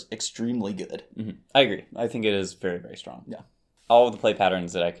this card's extremely good. I agree. I think it is very, very strong. Yeah. All of the play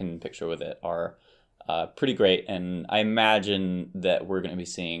patterns that I can picture with it are pretty great, and I imagine that we're going to be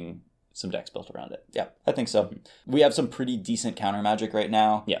seeing some decks built around it. Yeah, I think so. We have some pretty decent counter magic right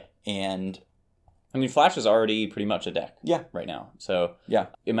now. Yeah. And I mean, Flash is already pretty much a deck. Yeah. Right now. So yeah,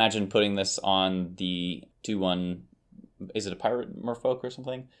 imagine putting this on the 2/1. Is it a Pirate Merfolk or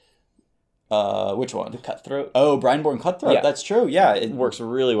something? Which one? The Cutthroat. Oh, Brineborn Cutthroat. Yeah. That's true. Yeah, it works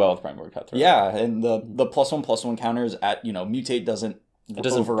really well with Brineborn Cutthroat. Yeah, and the +1/+1 counters at mutate doesn't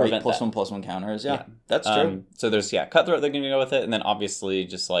overwrite +1/+1 counters. Yeah, that's true. So there's Cutthroat. They're going to go with it, and then obviously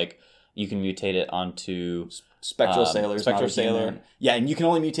just like you can mutate it onto Spectral Sailors. Spectral Sailor. Yeah, and you can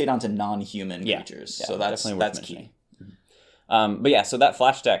only mutate onto non-human creatures. Yeah, so that's key. But yeah, so that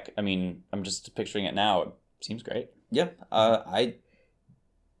Flash deck. I mean, I'm just picturing it now. It seems great. Yeah,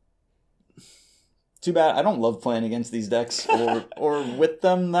 Too bad I don't love playing against these decks or with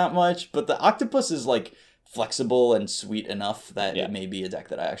them that much, but the Octopus is like flexible and sweet enough that it may be a deck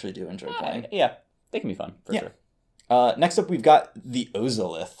that I actually do enjoy playing. Yeah, they can be fun for sure. Next up, we've got the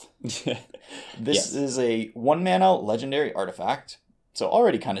Ozolith. This is a 1-mana legendary artifact, so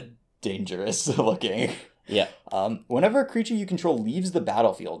already kind of dangerous looking. Yeah. Whenever a creature you control leaves the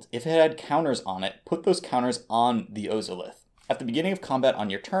battlefield, if it had counters on it, put those counters on the Ozolith. At the beginning of combat on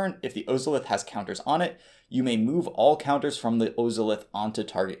your turn, if the Ozolith has counters on it, you may move all counters from the Ozolith onto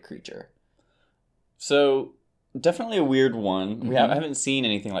target creature. So, definitely a weird one. Mm-hmm. I haven't seen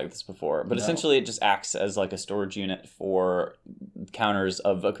anything like this before, but essentially it just acts as like a storage unit for counters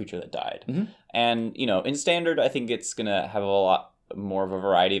of a creature that died. Mm-hmm. And, in Standard, I think it's going to have a lot more of a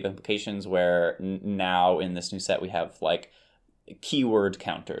variety of implications where now in this new set we have like keyword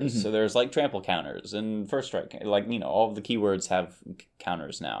counters. Mm-hmm. So there's like trample counters and first strike, like all of the keywords have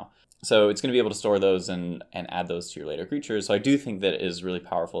counters now, so it's going to be able to store those and add those to your later creatures. So I do think that it is really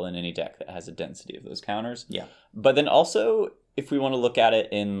powerful in any deck that has a density of those counters. Yeah, but then also if we want to look at it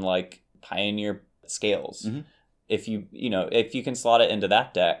in like Pioneer scales, mm-hmm. if you can slot it into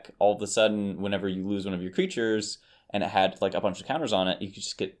that deck, all of a sudden whenever you lose one of your creatures and it had like a bunch of counters on it, you could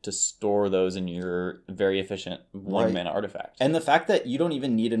just get to store those in your very efficient 1-mana artifact. And the fact that you don't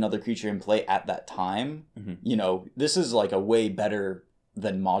even need another creature in play at that time, mm-hmm. This is like a way better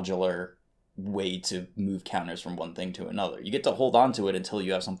than modular way to move counters from one thing to another. You get to hold on to it until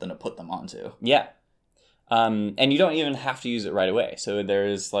you have something to put them onto. Yeah. And you don't even have to use it right away. So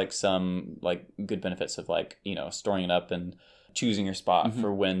there's like some like good benefits of like, storing it up and choosing your spot mm-hmm.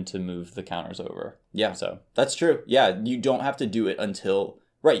 for when to move the counters over. Yeah, so that's true. Yeah, you don't have to do it until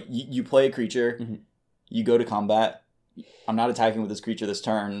you play a creature, mm-hmm. you go to combat. I'm not attacking with this creature this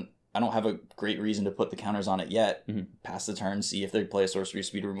turn. I don't have a great reason to put the counters on it yet. Mm-hmm. Pass the turn, see if they play a sorcery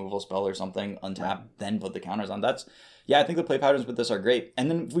speed removal spell or something, untap, then put the counters on. I think the play patterns with this are great. And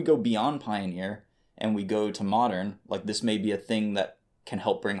then if we go beyond Pioneer and we go to Modern, like this may be a thing that can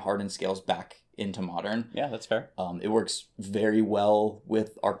help bring Hardened Scales back into Modern. Yeah, that's fair. It works very well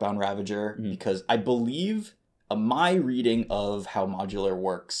with Arcbound Ravager because I believe my reading of how modular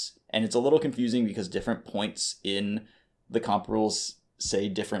works, and it's a little confusing because different points in the comp rules say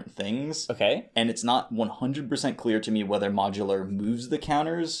different things. Okay. And it's not 100% clear to me whether modular moves the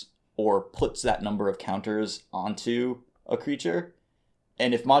counters or puts that number of counters onto a creature.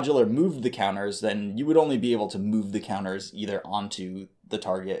 And if modular moved the counters, then you would only be able to move the counters either onto the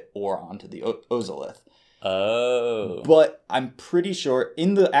target or onto the Ozolith. Oh. But I'm pretty sure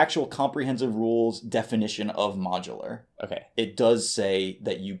in the actual comprehensive rules definition of modular, it does say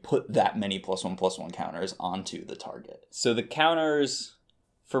that you put that many +1/+1 counters onto the target. So the counters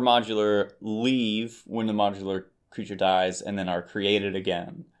for modular leave when the modular creature dies and then are created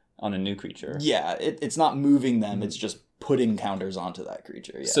again on a new creature. Yeah, it's not moving them, it's just putting counters onto that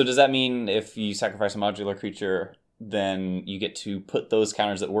creature. Yeah. So does that mean if you sacrifice a modular creature, then you get to put those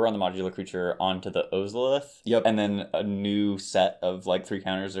counters that were on the modular creature onto the Ozolith? Yep. And then a new set of like 3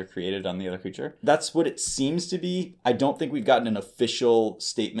 counters are created on the other creature? That's what it seems to be. I don't think we've gotten an official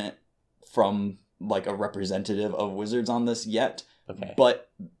statement from like a representative of Wizards on this yet. Okay. But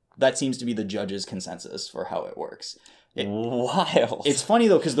that seems to be the judge's consensus for how it works. Wild. It's funny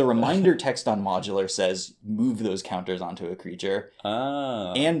though because the reminder text on modular says move those counters onto a creature.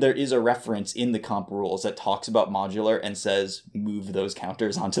 Oh. And there is a reference in the comp rules that talks about modular and says move those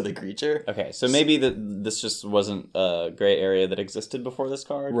counters onto the creature. Okay, so maybe this just wasn't a gray area that existed before this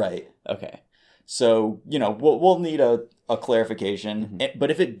card? Right. Okay. So, we'll need a clarification. Mm-hmm.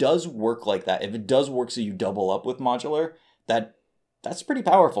 But if it does work like that, if it does work so you double up with modular, that's pretty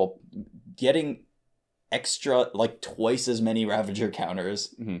powerful. Getting extra, like twice as many Ravager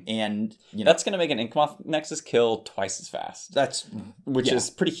counters, and that's going to make an Inkmoth Nexus kill twice as fast. Which is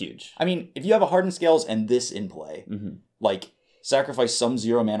pretty huge. I mean, if you have a Hardened Scales and this in play, like sacrifice some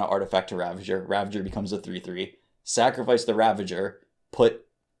 0 mana artifact to Ravager. Ravager becomes a 3/3. Sacrifice the Ravager, put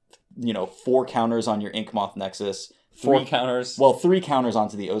 4 counters on your Inkmoth Nexus. 3 counters? Well, 3 counters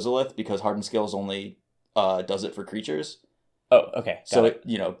onto the Ozolith, because Hardened Scales only does it for creatures. Oh, okay. So,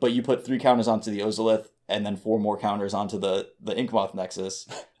 but you put 3 counters onto the Ozolith, and then 4 more counters onto the Inkmoth Nexus.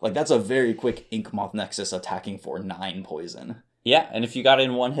 Like, that's a very quick Inkmoth Nexus attacking for 9 poison. Yeah, and if you got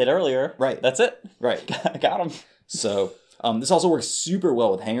in 1 hit earlier, right, that's it. Right. Got him. So, this also works super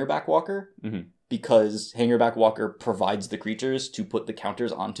well with Hangerback Walker, because Hangerback Walker provides the creatures to put the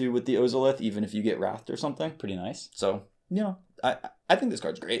counters onto with the Ozolith, even if you get Wrathed or something. Pretty nice. So, I think this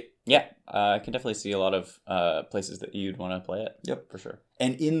card's great. Yeah, I can definitely see a lot of places that you'd want to play it. Yep. For sure.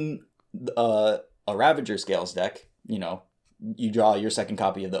 And in a Ravager Scales deck, you draw your second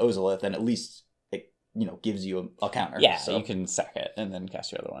copy of the Ozolith, and at least it, gives you a counter. Yeah, so you can sack it and then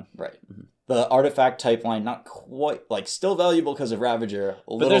cast your other one. Right. Mm-hmm. The artifact type line, not quite, still valuable because of Ravager,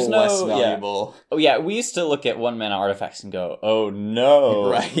 a little less valuable. Yeah. Oh, yeah, we used to look at 1 mana artifacts and go, oh no.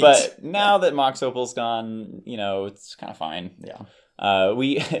 Right. But now that Mox Opal's gone, it's kind of fine. Yeah.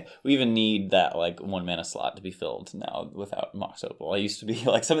 We even need that 1 mana slot to be filled now without Mox Opal. I used to be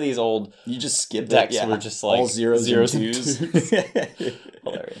some of these old you just skip decks it, were just all zeros and twos.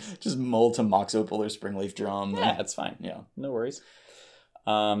 Hilarious. Just mull to Mox Opal or Springleaf Drum. Yeah, it's fine. Yeah, no worries.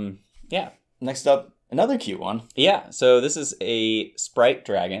 Yeah. Next up, another cute one. Yeah, so this is a Sprite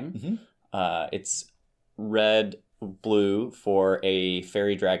Dragon. It's red blue for a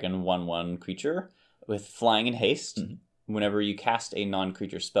Fairy Dragon 1/1 creature with flying and haste. Whenever you cast a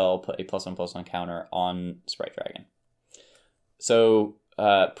non-creature spell, put a +1/+1 counter on Sprite Dragon. So,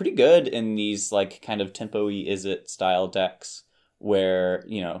 pretty good in these kind of tempo-y is-it style decks where,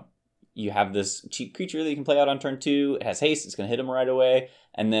 you have this cheap creature that you can play out on turn 2. It has haste, it's going to hit him right away,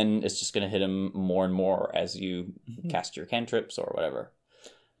 and then it's just going to hit him more and more as you cast your cantrips or whatever.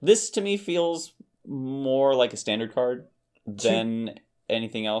 This, to me, feels more like a standard card than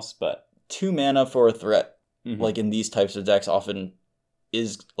anything else, but 2 mana for a threat. In these types of decks often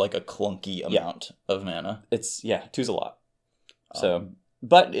is a clunky amount of mana. It's 2's a lot. So,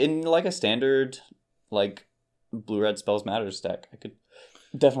 but in a standard blue-red spells matters deck, I could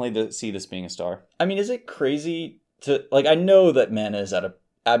definitely see this being a star. I mean, is it crazy to I know that mana is at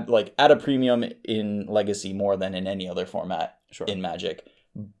a premium in Legacy more than in any other format in Magic,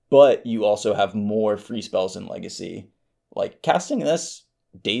 but you also have more free spells in Legacy. Casting this,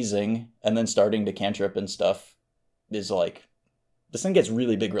 dazing, and then starting to cantrip and stuff is this thing gets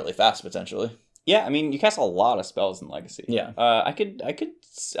really big really fast potentially. Yeah, I mean, you cast a lot of spells in Legacy. Yeah.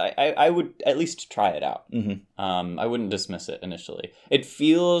 I would at least try it out. I wouldn't dismiss it initially. It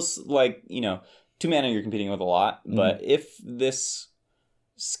feels 2 mana you're competing with a lot, but if this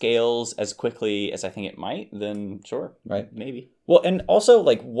scales as quickly as I think it might, then sure. Right. Maybe. Well, and also,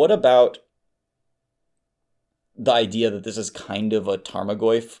 what about the idea that this is kind of a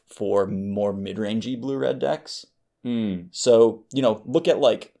Tarmogoyf for more mid-rangey blue-red decks? So, look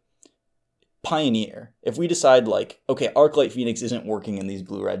at, Pioneer. If we decide, okay, Arclight Phoenix isn't working in these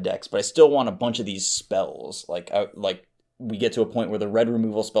blue-red decks, but I still want a bunch of these spells, we get to a point where the red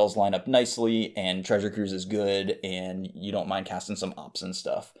removal spells line up nicely, and Treasure Cruise is good, and you don't mind casting some ops and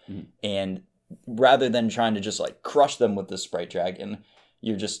stuff. And rather than trying to just, crush them with the Sprite Dragon,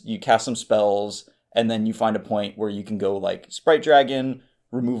 you cast some spells, and then you find a point where you can go, Sprite Dragon,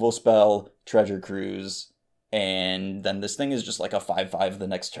 removal spell, Treasure Cruise, and then this thing is just a 5/5 the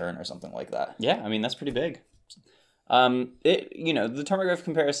next turn or something like that. Yeah, I mean, that's pretty big. The Tarmogoyf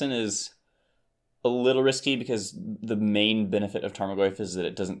comparison is a little risky because the main benefit of Tarmogoyf is that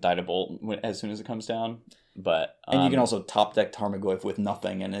it doesn't die to bolt as soon as it comes down. But and you can also top deck Tarmogoyf with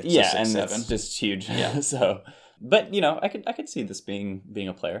nothing, and it's a 6/7. It's just huge. Yeah. So, but I could see this being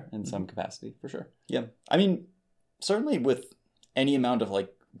a player in some capacity for sure. Yeah, I mean, certainly with any amount of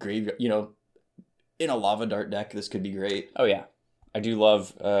graveyard, in a Lava Dart deck, this could be great. Oh yeah, I do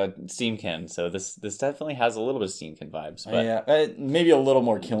love Steamkin, so this definitely has a little bit of Steamkin vibes. But maybe a little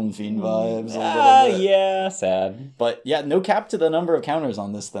more Kiln Fiend vibes. A little bit. Yeah, sad. But yeah, no cap to the number of counters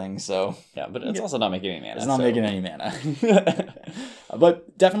on this thing, so... Yeah, but it's also not making any mana. It's not making any mana.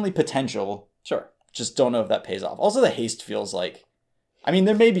 But definitely potential. Sure. Just don't know if that pays off. Also, the haste feels I mean,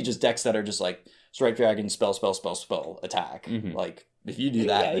 there may be just decks that are just Strike Dragon, spell, attack. If you do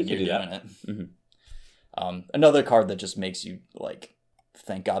that, then you're doing it. Another card that just makes you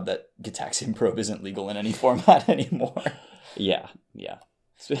thank God that Gitaxian Probe isn't legal in any format anymore. Yeah.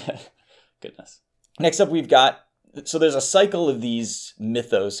 Goodness. Next up, we've got, so there's a cycle of these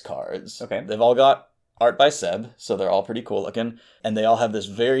Mythos cards. Okay. They've all got art by Seb, so they're all pretty cool looking, and they all have this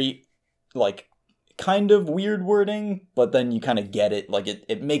very kind of weird wording, but then you kind of get it. Like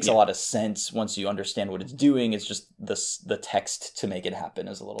it makes a lot of sense once you understand what it's doing. It's just the text to make it happen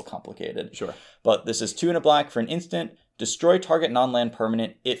is a little complicated. Sure. But this is 2 and a black for an instant. Destroy target non-land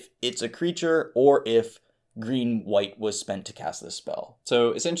permanent if it's a creature or if green-white was spent to cast this spell.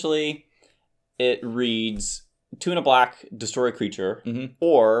 So essentially, it reads 2 and a black, destroy a creature,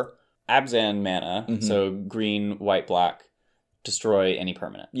 or Abzan mana, so green, white, black, destroy any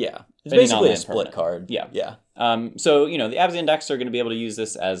permanent. Yeah. It's basically a split card. Yeah. Yeah. So, the Abzan decks are going to be able to use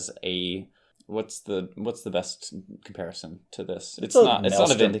this as a... What's the best comparison to this? It's not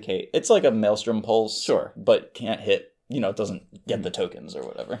a Vindicate. It's like a Maelstrom Pulse. Sure. But can't hit, it doesn't get the tokens or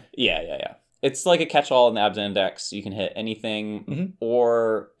whatever. Yeah. It's like a catch-all in the Abzan decks. You can hit anything,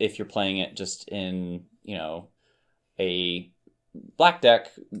 or if you're playing it just in, a black deck,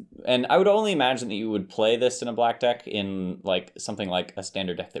 and I would only imagine that you would play this in a black deck in like something like a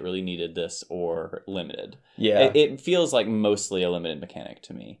standard deck that really needed this or limited. Yeah. It feels like mostly a limited mechanic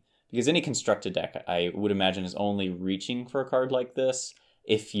to me, because any constructed deck I would imagine is only reaching for a card like this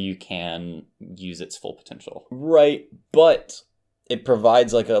if you can use its full potential. Right, but it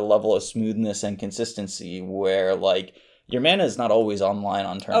provides like a level of smoothness and consistency where like your mana is not always online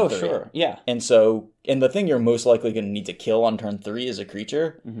on turn 3. Oh, sure. Yeah. And the thing you're most likely going to need to kill on turn 3 is a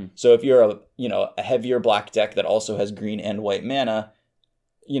creature. So if you're a heavier black deck that also has green and white mana,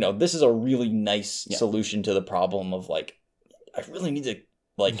 this is a really nice solution to the problem of like, I really need to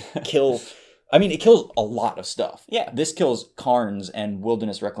like kill. I mean, it kills a lot of stuff. Yeah. This kills Karns and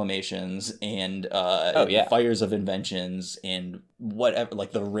Wilderness Reclamations and Fires of Inventions and whatever.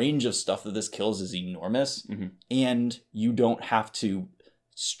 Like, the range of stuff that this kills is enormous. And you don't have to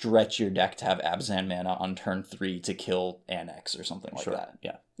stretch your deck to have Abzan mana on turn 3 to kill Annex or something like that.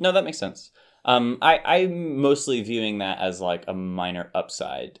 Yeah. No, that makes sense. I'm mostly viewing that as, like, a minor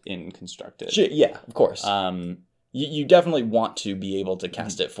upside in Constructed. Yeah, of course. You definitely want to be able to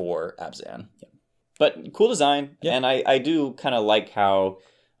cast it for Abzan. Yeah. But cool design. Yeah. And I do kind of like how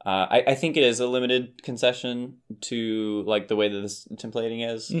I think it is a limited concession to like the way that this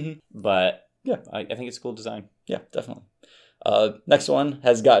templating is. But yeah, I think it's a cool design. Yeah, definitely. Next one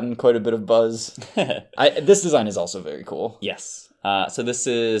has gotten quite a bit of buzz. This design is also very cool. Yes. So this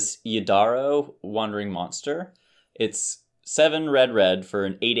is Yidaro, Wandering Monster. It's 7 red for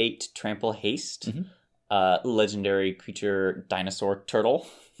an 8/8 trample haste. Legendary creature dinosaur turtle.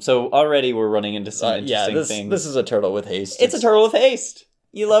 So already we're running into some interesting things. This is a turtle with haste. It's a turtle with haste.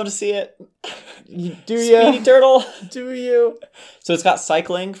 You love to see it. Do you? Speedy turtle. Do you? So it's got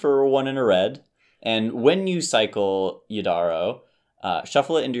cycling for 1 and a red. And when you cycle Yidaro,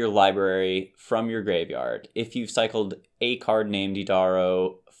 shuffle it into your library from your graveyard. If you've cycled a card named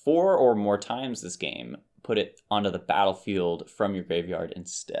Yidaro 4 or more times this game, put it onto the battlefield from your graveyard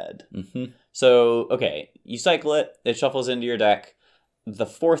instead. So, okay, you cycle it, it shuffles into your deck. The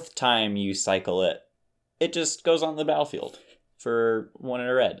 4th time you cycle it, it just goes on the battlefield for 1 and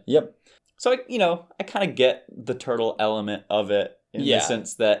a red. Yep. So, I kind of get the turtle element of it in the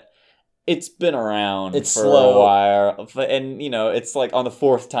sense that it's been around for slow. A while. And, it's like on the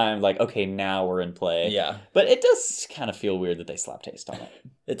 4th time, like, okay, now we're in play. Yeah. But it does kind of feel weird that they slapped haste on it.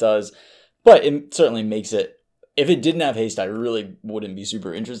 It does. But it certainly makes it... If it didn't have haste, I really wouldn't be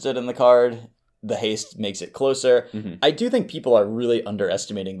super interested in the card. The haste makes it closer. I do think people are really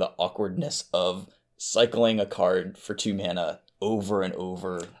underestimating the awkwardness of cycling a card for 2 mana over and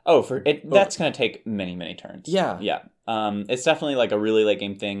over. Oh, that's going to take many, many turns. Yeah. Yeah. It's definitely like a really late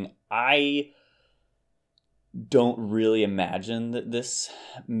game thing. I don't really imagine that this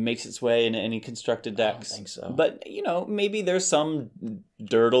makes its way into any constructed decks. I don't think so. But, maybe there's some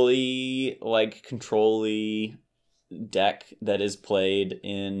dirtily, like, control-y deck that is played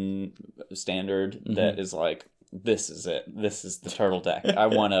in Standard that is like, this is it. This is the turtle deck. I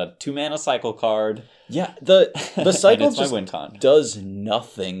want a 2-mana cycle card. Yeah, the cycle just does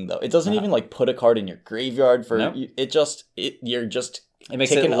nothing, though. It doesn't even, like, put a card in your graveyard for... Nope. You're just... It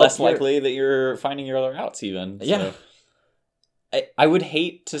makes it less likely that you're finding your other outs, even. Yeah. So. I would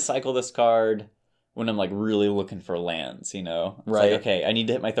hate to cycle this card when I'm, like, really looking for lands, It's right. like, okay, I need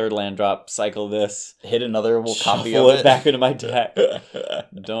to hit my 3rd land drop, cycle this. Hit another copy of it. Back into my deck.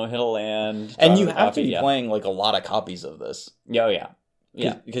 Don't hit a land. And you have to be playing, like, a lot of copies of this. Oh, yeah.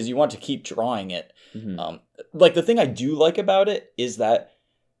 Yeah. Because you want to keep drawing it. Like, the thing I do like about it is that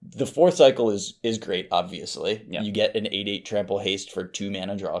the 4th cycle is great, obviously. Yeah. You get an 8/8 trample haste for 2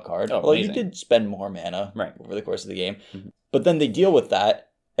 mana draw a card. Oh, well, you did spend more mana right. over the course of the game. But then they deal with that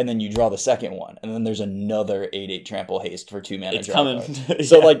and then you draw the second one, and then there's another 8/8 trample haste for 2 mana. It's coming.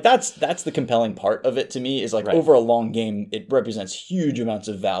 So like that's the compelling part of it to me, is like over a long game, it represents huge amounts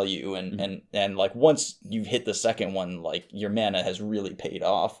of value, and like once you've hit the second one, like your mana has really paid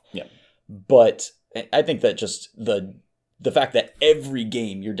off. Yeah. But I think that just the fact that every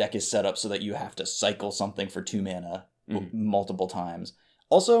game your deck is set up so that you have to cycle something for 2 mana multiple times.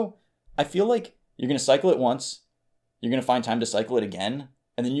 Also, I feel like you're going to cycle it once, you're going to find time to cycle it again,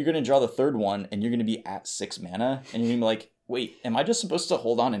 and then you're going to draw the third one, and you're going to be at 6 mana, and you're going to be like, wait, am I just supposed to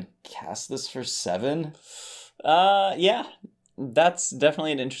hold on and cast this for 7? Yeah. That's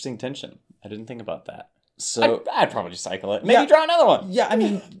definitely an interesting tension. I didn't think about that. So I'd probably just cycle it. Maybe draw another one. Yeah, I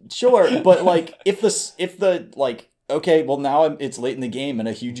mean, sure, but like if the like, okay, well now it's late in the game and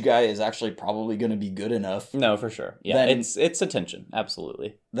a huge guy is actually probably going to be good enough. No, for sure. Yeah, then, it's a tension,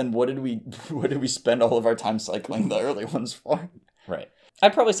 absolutely. Then what did we spend all of our time cycling the early ones for? Right.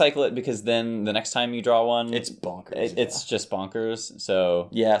 I'd probably cycle it because then the next time you draw one, it's bonkers. It's just bonkers. So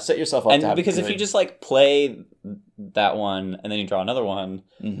yeah, set yourself up. And because if you just like play that one and then you draw another one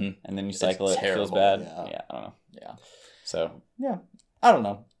and then you cycle it feels bad. Yeah, I don't know. Yeah. So yeah, I don't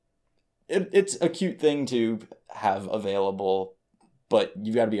know. It's a cute thing to have available, but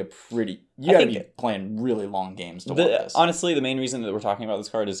you got to be playing really long games to want this. Honestly, the main reason that we're talking about this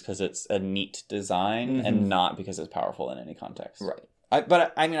card is because it's a neat design and not because it's powerful in any context. Right.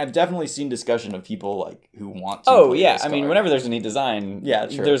 But I mean, I've definitely seen discussion of people like who want to. Oh yeah, I mean, whenever there's a neat design,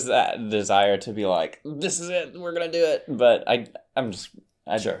 true. There's that desire to be like, this is it, we're gonna do it. But I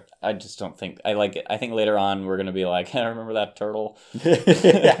just don't think I like it. I think later on we're gonna be like, I remember that turtle.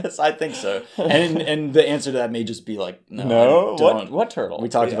 Yes, I think so. And the answer to that may just be like, no. What turtle? We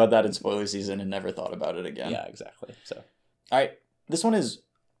talked about that in spoiler season and never thought about it again. Yeah, exactly. So, all right, this one is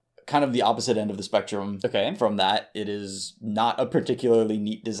kind of the opposite end of the spectrum. Okay. From that, it is not a particularly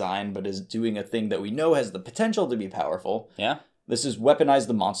neat design, but is doing a thing that we know has the potential to be powerful. Yeah. This is Weaponize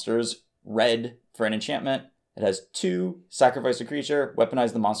the Monsters, red for an enchantment. It has 2, sacrifice a creature,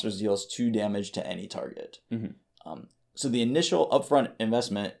 Weaponize the Monsters deals 2 damage to any target. So the initial upfront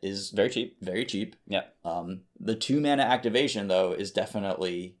investment is very cheap. Very cheap. Yeah. The 2 mana activation, though, is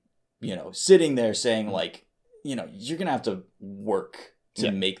definitely, sitting there saying, like, you're going to have to work to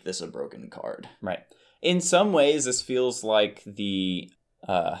make this a broken card. Right. In some ways, this feels like the...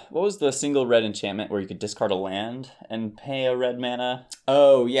 what was the single red enchantment where you could discard a land and pay a red mana?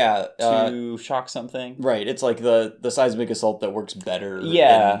 Oh, yeah. To shock something? Right. It's like the Seismic Assault that works better.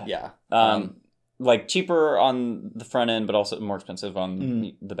 Yeah. Like cheaper on the front end, but also more expensive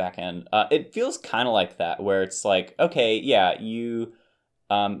on the back end. It feels kind of like that, where it's like, okay, yeah, you...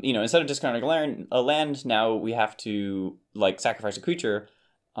 instead of discarding a land, now we have to like sacrifice a creature.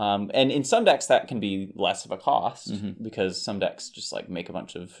 And in some decks that can be less of a cost because some decks just like make a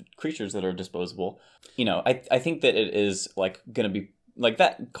bunch of creatures that are disposable. I think that it is like going to be like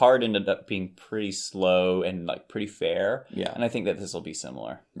that card ended up being pretty slow and like pretty fair. Yeah. And I think that this will be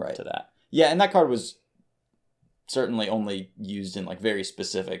similar to that. Yeah. And that card was certainly only used in like very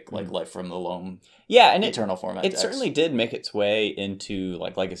specific like Life from the Loam and Eternal format it decks. Certainly did make its way into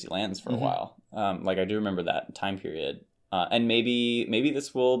like Legacy Lands for a while. Like I do remember that time period. And maybe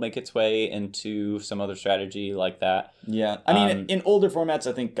this will make its way into some other strategy like that. Yeah. I mean, in older formats,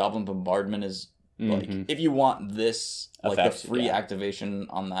 I think Goblin Bombardment is like, if you want this, like the free activation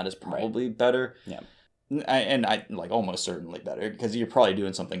on that is probably better. Yeah. And I like almost certainly better because you're probably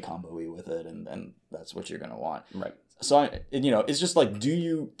doing something combo-y with it and that's what you're going to want. Right. So, it's just like,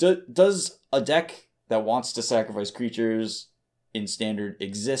 does a deck that wants to sacrifice creatures in Standard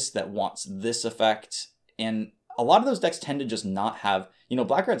exist that wants this effect? And a lot of those decks tend to just not have,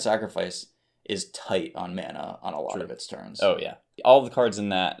 Black-Red Sacrifice is tight on mana on a lot of its turns. Oh, yeah. All the cards in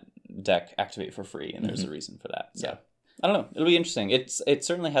that deck activate for free, and there's a reason for that. So, I don't know. It'll be interesting. It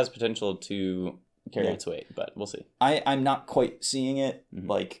certainly has potential to carry its weight, but we'll see. I'm not quite seeing it.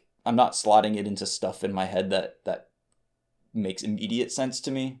 Like, I'm not slotting it into stuff in my head that makes immediate sense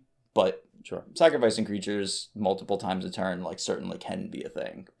to me, but sure, sacrificing creatures multiple times a turn like certainly can be a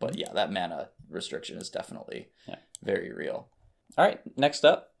thing. But yeah, that mana restriction is definitely very real. All right, next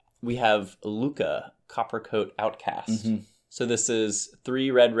up we have Lukka, Coppercoat Outcast. So this is 3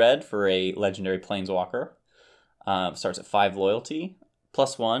 red for a legendary planeswalker. Starts at 5 loyalty,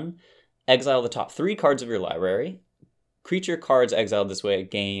 +1. Exile the top 3 cards of your library. Creature cards exiled this way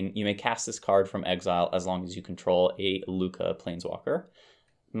gain. You may cast this card from exile as long as you control a Lukka planeswalker.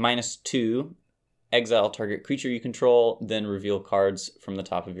 -2. Exile target creature you control, then reveal cards from the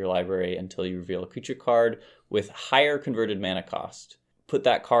top of your library until you reveal a creature card with higher converted mana cost. Put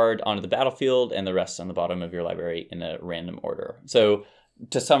that card onto the battlefield and the rest on the bottom of your library in a random order. So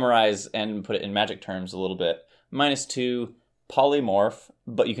to summarize and put it in Magic terms a little bit, -2 polymorph,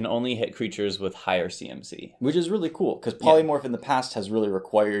 but you can only hit creatures with higher CMC. Which is really cool, because polymorph in the past has really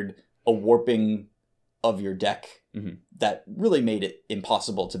required a warping of your deck that really made it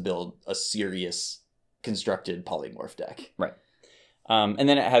impossible to build a serious constructed polymorph deck. Right. And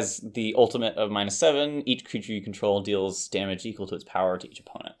then it has the ultimate of -7. Each creature you control deals damage equal to its power to each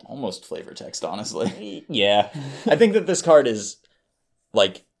opponent. Almost flavor text, honestly. Yeah. I think that this card is,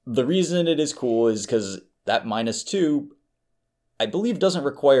 like, the reason it is cool is because that -2, I believe, doesn't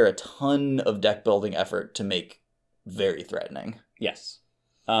require a ton of deck building effort to make very threatening. Yes.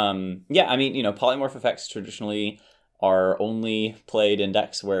 Yeah, I mean, polymorph effects traditionally are only played in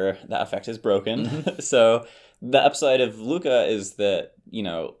decks where that effect is broken. So the upside of Lukka is that,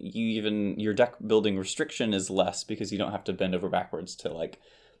 your deck building restriction is less because you don't have to bend over backwards to, like,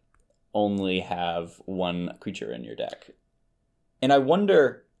 only have one creature in your deck. And I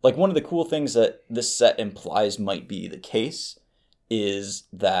wonder, like, one of the cool things that this set implies might be the case is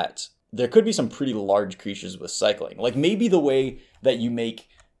that there could be some pretty large creatures with cycling. Like, maybe the way that you make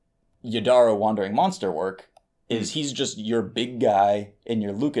Yadaro Wandering Monster work is he's just your big guy in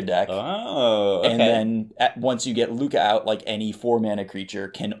your Lukka deck. Oh, okay. And then once you get Lukka out, like, any 4-mana creature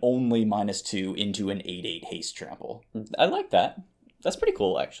can only -2 into an 8/8 haste trample. I like that. That's pretty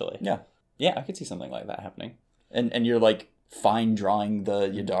cool, actually. Yeah. Yeah, I could see something like that happening. And you're, like, fine drawing the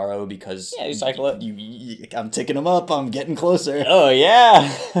Yadaro because... Yeah, you cycle it. I'm ticking them up. I'm getting closer. Oh,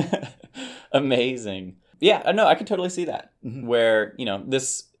 yeah. Amazing. Yeah, no, I could totally see that. Where,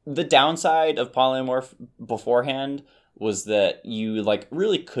 the downside of polymorph beforehand was that you, like,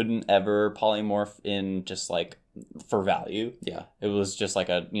 really couldn't ever polymorph in just, like, for value. Yeah. It was just like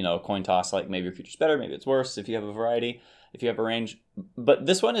a, coin toss, like, maybe your creature's better, maybe it's worse if you have a variety, if you have a range. But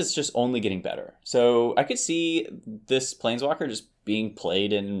this one is just only getting better. So I could see this Planeswalker just being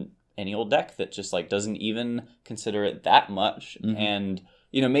played in any old deck that just, like, doesn't even consider it that much. And,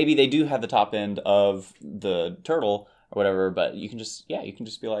 maybe they do have the top end of the turtle or whatever, but you can just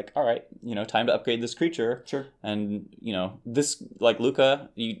be like, all right, time to upgrade this creature. Sure. And, this, like, Lukka,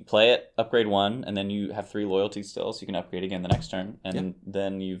 you play it, upgrade 1, and then you have 3 loyalty still, so you can upgrade again the next turn. And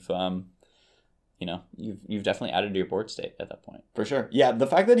then you've definitely added to your board state at that point. For sure. Yeah, the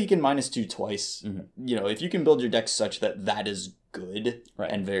fact that he can -2 twice, if you can build your deck such that that is good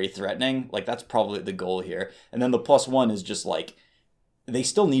and very threatening, like, that's probably the goal here. And then the +1 is just, like, they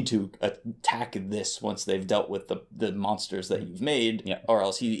still need to attack this once they've dealt with the monsters that you've made, or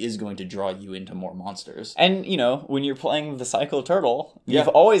else he is going to draw you into more monsters. And, when you're playing the Cycle Turtle, you've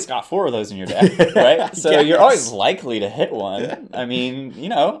always got 4 of those in your deck, right? So you're always likely to hit one. I mean,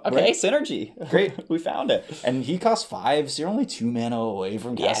 synergy. Great. We found it. And he costs 5, so you're only 2 mana away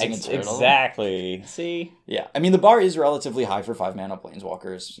from casting a turtle. Exactly. See? Yeah. I mean, the bar is relatively high for 5-mana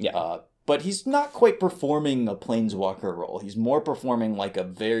Planeswalkers. Yeah. But he's not quite performing a Planeswalker role. He's more performing, like, a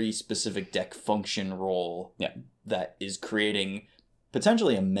very specific deck function role that is creating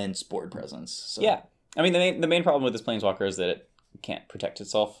potentially immense board presence. So. Yeah. I mean, the main problem with this Planeswalker is that it can't protect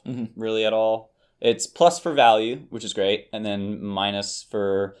itself really at all. It's plus for value, which is great, and then minus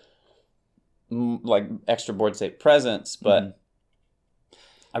for, like, extra board state presence, but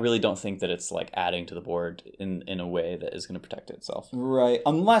I really don't think that it's, like, adding to the board in a way that is going to protect itself. Right.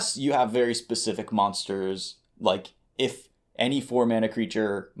 Unless you have very specific monsters, like, if any 4-mana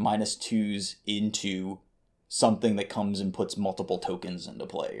creature -2s into something that comes and puts multiple tokens into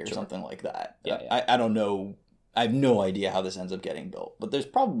play or something like that. Yeah. I don't know. I have no idea how this ends up getting built, but there's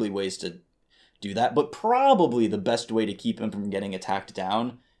probably ways to do that. But probably the best way to keep him from getting attacked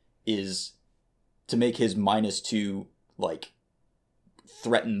down is to make his -2, like,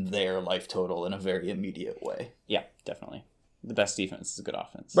 threaten their life total in a very immediate way. Yeah, definitely. The best defense is a good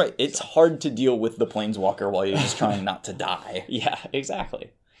offense. Right. It's hard to deal with the Planeswalker while you're just trying not to die. Yeah,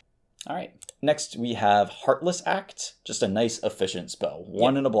 exactly. All right. Next, we have Heartless Act. Just a nice, efficient spell.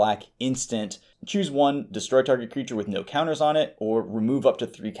 1 in a black, instant. Choose 1, destroy target creature with no counters on it, or remove up to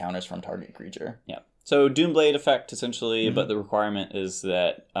 3 counters from target creature. Yeah. So Doomblade effect, essentially, but the requirement is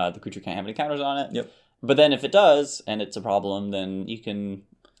that the creature can't have any counters on it. Yep. But then if it does, and it's a problem, then you can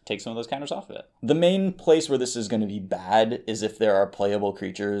take some of those counters off of it. The main place where this is going to be bad is if there are playable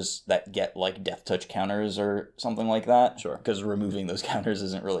creatures that get, like, Death Touch counters or something like that. Sure. Because removing those counters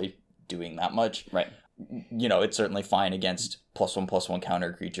isn't really doing that much. Right. It's certainly fine against +1/+1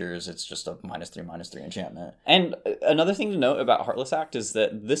 counter creatures. It's just a -3/-3 enchantment. And another thing to note about Heartless Act is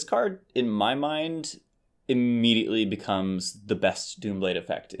that this card, in my mind, immediately becomes the best Doomblade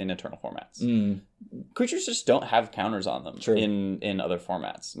effect in Eternal formats. Creatures just don't have counters on them in other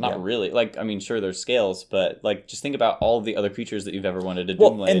formats. Not really. Like, I mean, sure, there's scales, but like, just think about all the other creatures that you've ever wanted to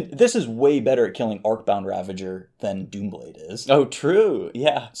Doomblade. And this is way better at killing Arcbound Ravager than Doomblade is. Oh, true.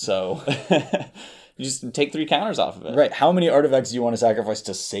 Yeah. So you just take 3 counters off of it. Right. How many artifacts do you want to sacrifice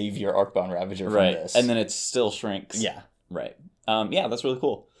to save your Arcbound Ravager from this? And then it still shrinks. Yeah. Right. Yeah, that's really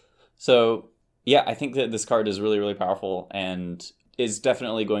cool. So, yeah, I think that this card is really, really powerful and is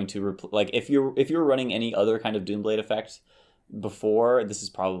definitely going to like if you're running any other kind of Doomblade effect before, this is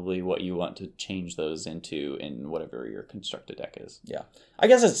probably what you want to change those into in whatever your constructed deck is. Yeah. I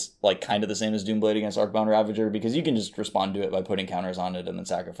guess it's like kind of the same as Doomblade against Arcbound Ravager because you can just respond to it by putting counters on it and then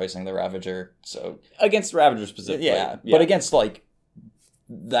sacrificing the Ravager. So against Ravager specifically. Yeah. But against like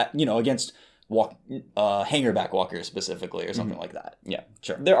that, against Hangerback Walker specifically or something like that. Yeah,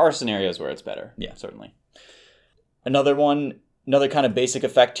 sure. There are scenarios where it's better. Yeah, certainly. Another kind of basic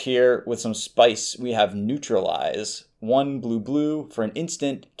effect here with some spice. We have Neutralize. 1 blue for an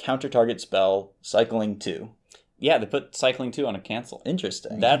instant counter target spell, cycling 2. Yeah, they put cycling 2 on a cancel.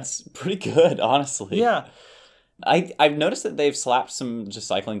 Interesting. That's pretty good, honestly. Yeah. I've noticed that they've slapped some just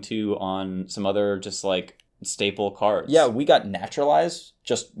cycling 2 on some other just like staple cards. Yeah, we got Naturalize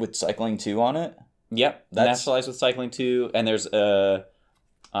just with cycling 2 on it. Yep, Naturalize with cycling 2, and there's a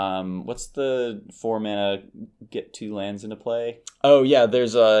what's the 4 mana get 2 lands into play? Oh yeah,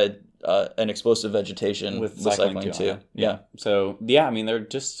 there's an explosive vegetation with cycling 2. Yeah. So yeah, I mean they're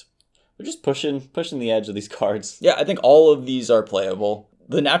just pushing the edge of these cards. Yeah, I think all of these are playable.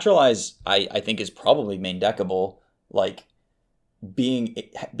 The Naturalize I think is probably main deckable. Like being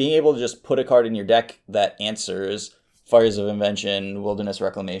able to just put a card in your deck that answers Fires of Invention, Wilderness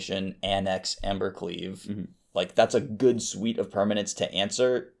Reclamation, Annex, Embercleave. Mm-hmm. Like that's a good suite of permanents to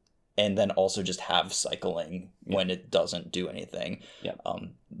answer, and then also just have cycling when it doesn't do anything. Yeah.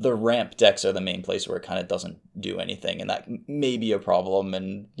 The ramp decks are the main place where it kind of doesn't do anything, and that may be a problem.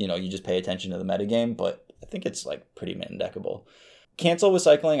 And you just pay attention to the metagame, but I think it's like pretty main deckable. Cancel with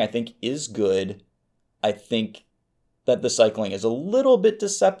cycling, I think, is good. I think that the cycling is a little bit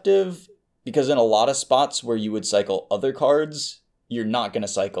deceptive because in a lot of spots where you would cycle other cards, you're not going to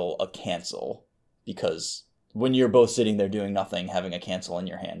cycle a cancel because when you're both sitting there doing nothing, having a cancel in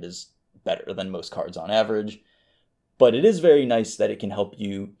your hand is better than most cards on average. But it is very nice that it can help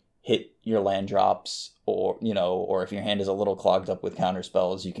you hit your land drops or if your hand is a little clogged up with counter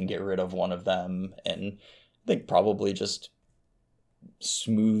spells, you can get rid of one of them. And I think probably just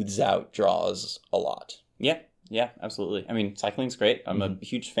smooths out draws a lot. Yeah, absolutely. I mean, cycling's great. I'm a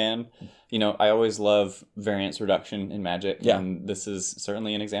huge fan. I always love variance reduction in Magic, and this is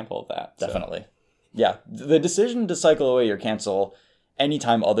certainly an example of that. Definitely. So. Yeah, the decision to cycle away your cancel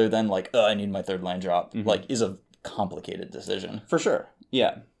anytime other than like, I need my 3rd land drop, is a complicated decision. For sure,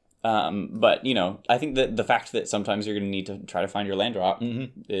 yeah. But, I think that the fact that sometimes you're going to need to try to find your land drop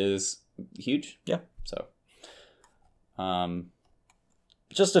is huge. Yeah. So,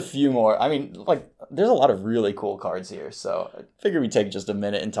 just a few more. I mean, like, there's a lot of really cool cards here, so I figure we take just a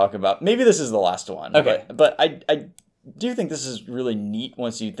minute and talk about... Maybe this is the last one. Okay. But I do think this is really neat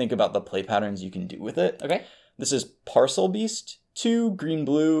once you think about the play patterns you can do with it. Okay. This is Parcel Beast, 2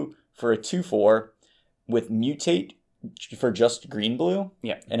 green-blue for a 2/4 with Mutate for just green-blue.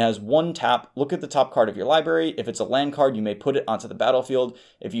 Yeah. And has 1 tap. Look at the top card of your library. If it's a land card, you may put it onto the battlefield.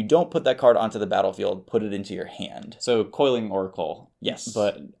 If you don't put that card onto the battlefield, put it into your hand. So Coiling Oracle. Yes.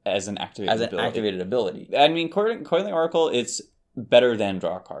 But as an activated ability. I mean, Coiling Oracle, it's better than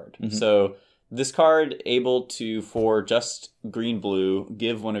draw a card. Mm-hmm. So this card able to, for just green-blue,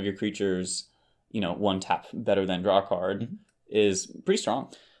 give one of your creatures, 1 tap better than draw a card is pretty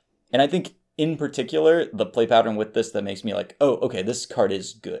strong. And I think in particular, the play pattern with this that makes me like, oh, okay, this card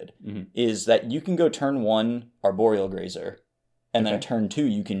is good, is that you can go turn 1 Arboreal Grazer, and then turn 2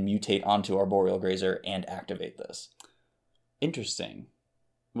 you can mutate onto Arboreal Grazer and activate this. Interesting.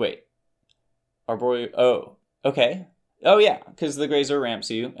 Wait. Arboreal... Oh, okay. Oh, yeah, because the Grazer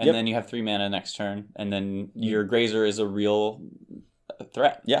ramps you, and then you have 3 mana next turn, and then your Grazer is a real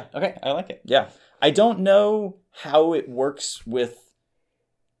threat. Yeah. Okay, I like it. Yeah. I don't know how it works with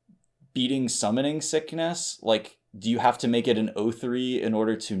beating Summoning Sickness. Like, do you have to make it an 0/3 in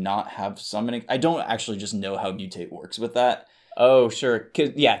order to not have Summoning? I don't actually just know how Mutate works with that. Oh, sure.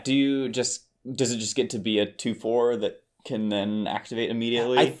 Yeah, does it just get to be a 2/4 that can then activate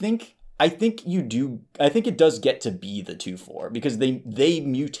immediately? I think you do. I think it does get to be the 2/4 because they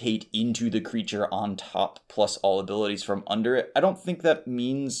mutate into the creature on top plus all abilities from under it. I don't think that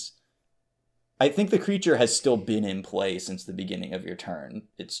means... I think the creature has still been in play since the beginning of your turn.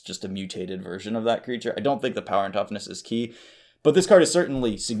 It's just a mutated version of that creature. I don't think the power and toughness is key. But this card is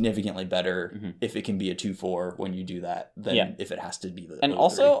certainly significantly better if it can be a 2/4 when you do that than if it has to be the And 0/3.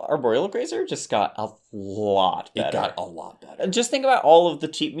 also, Arboreal Grazer just got a lot better. It got a lot better. Just think about all of the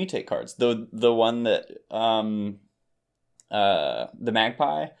cheap mutate cards. The one that the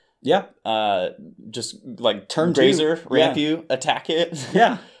Magpie. Yeah. Just like Turn Grazer, 2. ramp you, attack it.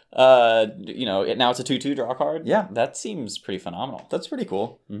 Yeah. Now it's a 2/2 draw card. Yeah. That seems pretty phenomenal. That's pretty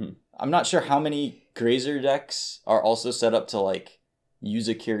cool. Mm-hmm. I'm not sure how many Grazer decks are also set up to like use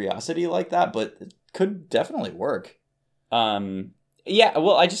a curiosity like that, but it could definitely work. Yeah,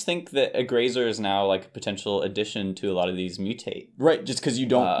 well, I just think that a Grazer is now like a potential addition to a lot of these mutate. Right, just because you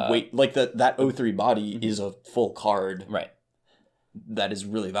don't wait, like that 0/3 body is a full card. Right. That is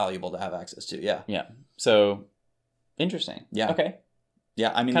really valuable to have access to, yeah. Yeah, so, interesting. Yeah. Okay.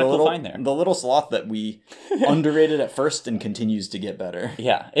 Yeah, I mean, Kinda cool find there. the little sloth that we underrated at first and continues to get better.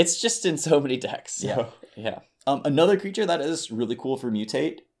 Yeah, it's just in so many decks. So, yeah. Another creature that is really cool for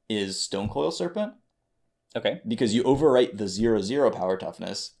mutate is Stonecoil Serpent. Okay. Because you overwrite the 0/0 power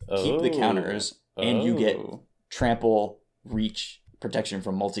toughness, keep the counters, and you get trample, reach, protection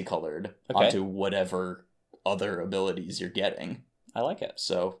from multicolored onto whatever other abilities you're getting. I like it.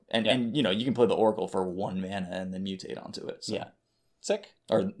 So, and you can play the Oracle for 1 mana and then mutate onto it. So. Yeah. Sick.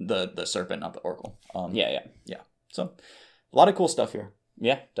 Or the Serpent, not the Oracle. Yeah. So, a lot of cool stuff here.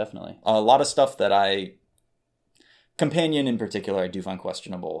 Yeah, definitely. A lot of stuff that Companion in particular, I do find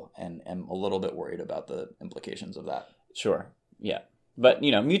questionable and am a little bit worried about the implications of that. Sure. Yeah. But,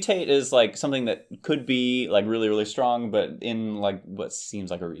 mutate is like something that could be like really, really strong, but in like what seems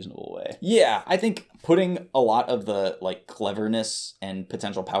like a reasonable way. Yeah, I think putting a lot of the like cleverness and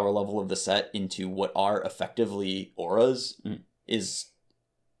potential power level of the set into what are effectively auras is,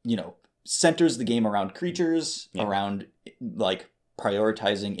 centers the game around creatures, around like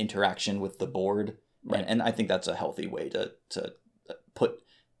prioritizing interaction with the board. Right. And I think that's a healthy way to put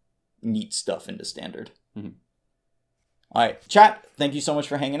neat stuff into standard. Mm-hmm. All right, chat, thank you so much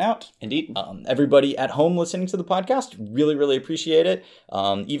for hanging out. Indeed. Everybody at home listening to the podcast, really, really appreciate it.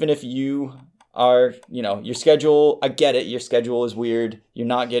 Even if you are, your schedule, I get it, your schedule is weird. You're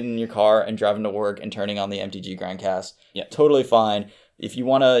not getting in your car and driving to work and turning on the MTG Grindcast. Yeah. Totally fine. If you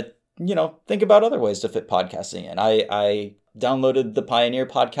want to, think about other ways to fit podcasting in. I downloaded the Pioneer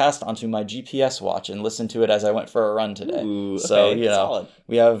podcast onto my GPS watch and listened to it as I went for a run today. Ooh, so, solid.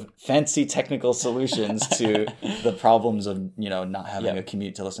 We have fancy technical solutions to the problems of, not having a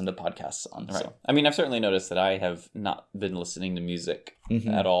commute to listen to podcasts on. Right. So. I mean, I've certainly noticed that I have not been listening to music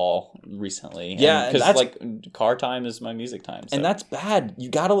at all recently. Yeah. Because, like, car time is my music time. So. And that's bad. You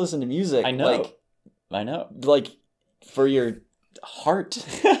got to listen to music. I know. Like, for your heart.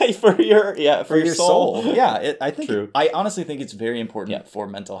 for your soul. Yeah, I think True. I honestly think it's very important for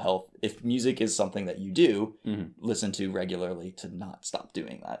mental health. If music is something that you do listen to regularly, to not stop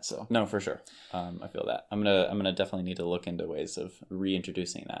doing that. So no, for sure. I feel that I'm gonna definitely need to look into ways of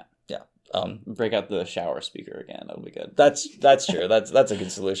reintroducing that. Yeah. Break out the shower speaker again. That'll be good. That's true. That's a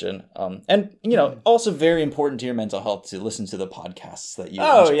good solution. And also very important to your mental health to listen to the podcasts that you.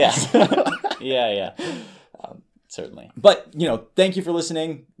 Oh enjoy. yeah. Certainly. But, thank you for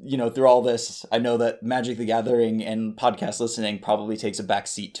listening, through all this. I know that Magic the Gathering and podcast listening probably takes a back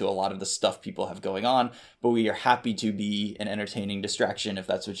seat to a lot of the stuff people have going on, but we are happy to be an entertaining distraction if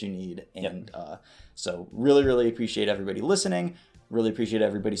that's what you need. And so really, really appreciate everybody listening. Really appreciate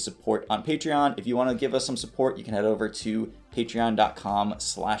everybody's support on Patreon. If you want to give us some support, you can head over to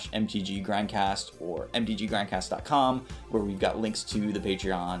patreon.com/mtggrindcast or mtggrindcast.com, where we've got links to the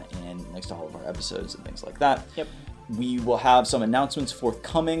Patreon and links to all of our episodes and things like that. Yep. We will have some announcements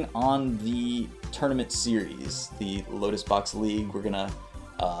forthcoming on the tournament series, the Lotus Box League. We're going to,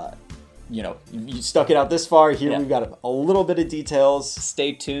 you stuck it out this far. Here we've got a little bit of details.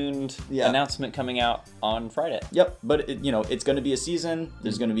 Stay tuned. Announcement coming out on Friday. Yep, but it's going to be a season.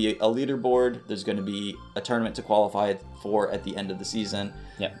 There's going to be a leaderboard. There's going to be a tournament to qualify for at the end of the season.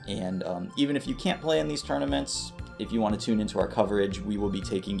 Yep. And even if you can't play in these tournaments, if you want to tune into our coverage, we will be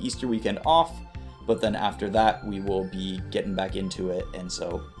taking Easter weekend off. But then after that, we will be getting back into it. And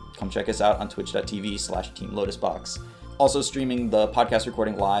so come check us out on twitch.tv/Team Lotus Box. Also streaming the podcast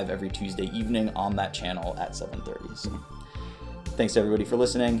recording live every Tuesday evening on that channel at 7:30. So thanks to everybody for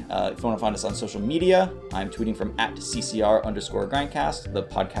listening. If you want to find us on social media, I'm tweeting from @CCR_Grindcast. The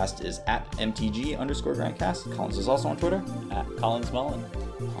podcast is @MTG_Grindcast. Collins is also on Twitter. @CollinsMullen.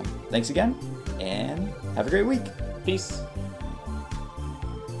 Thanks again, and have a great week. Peace.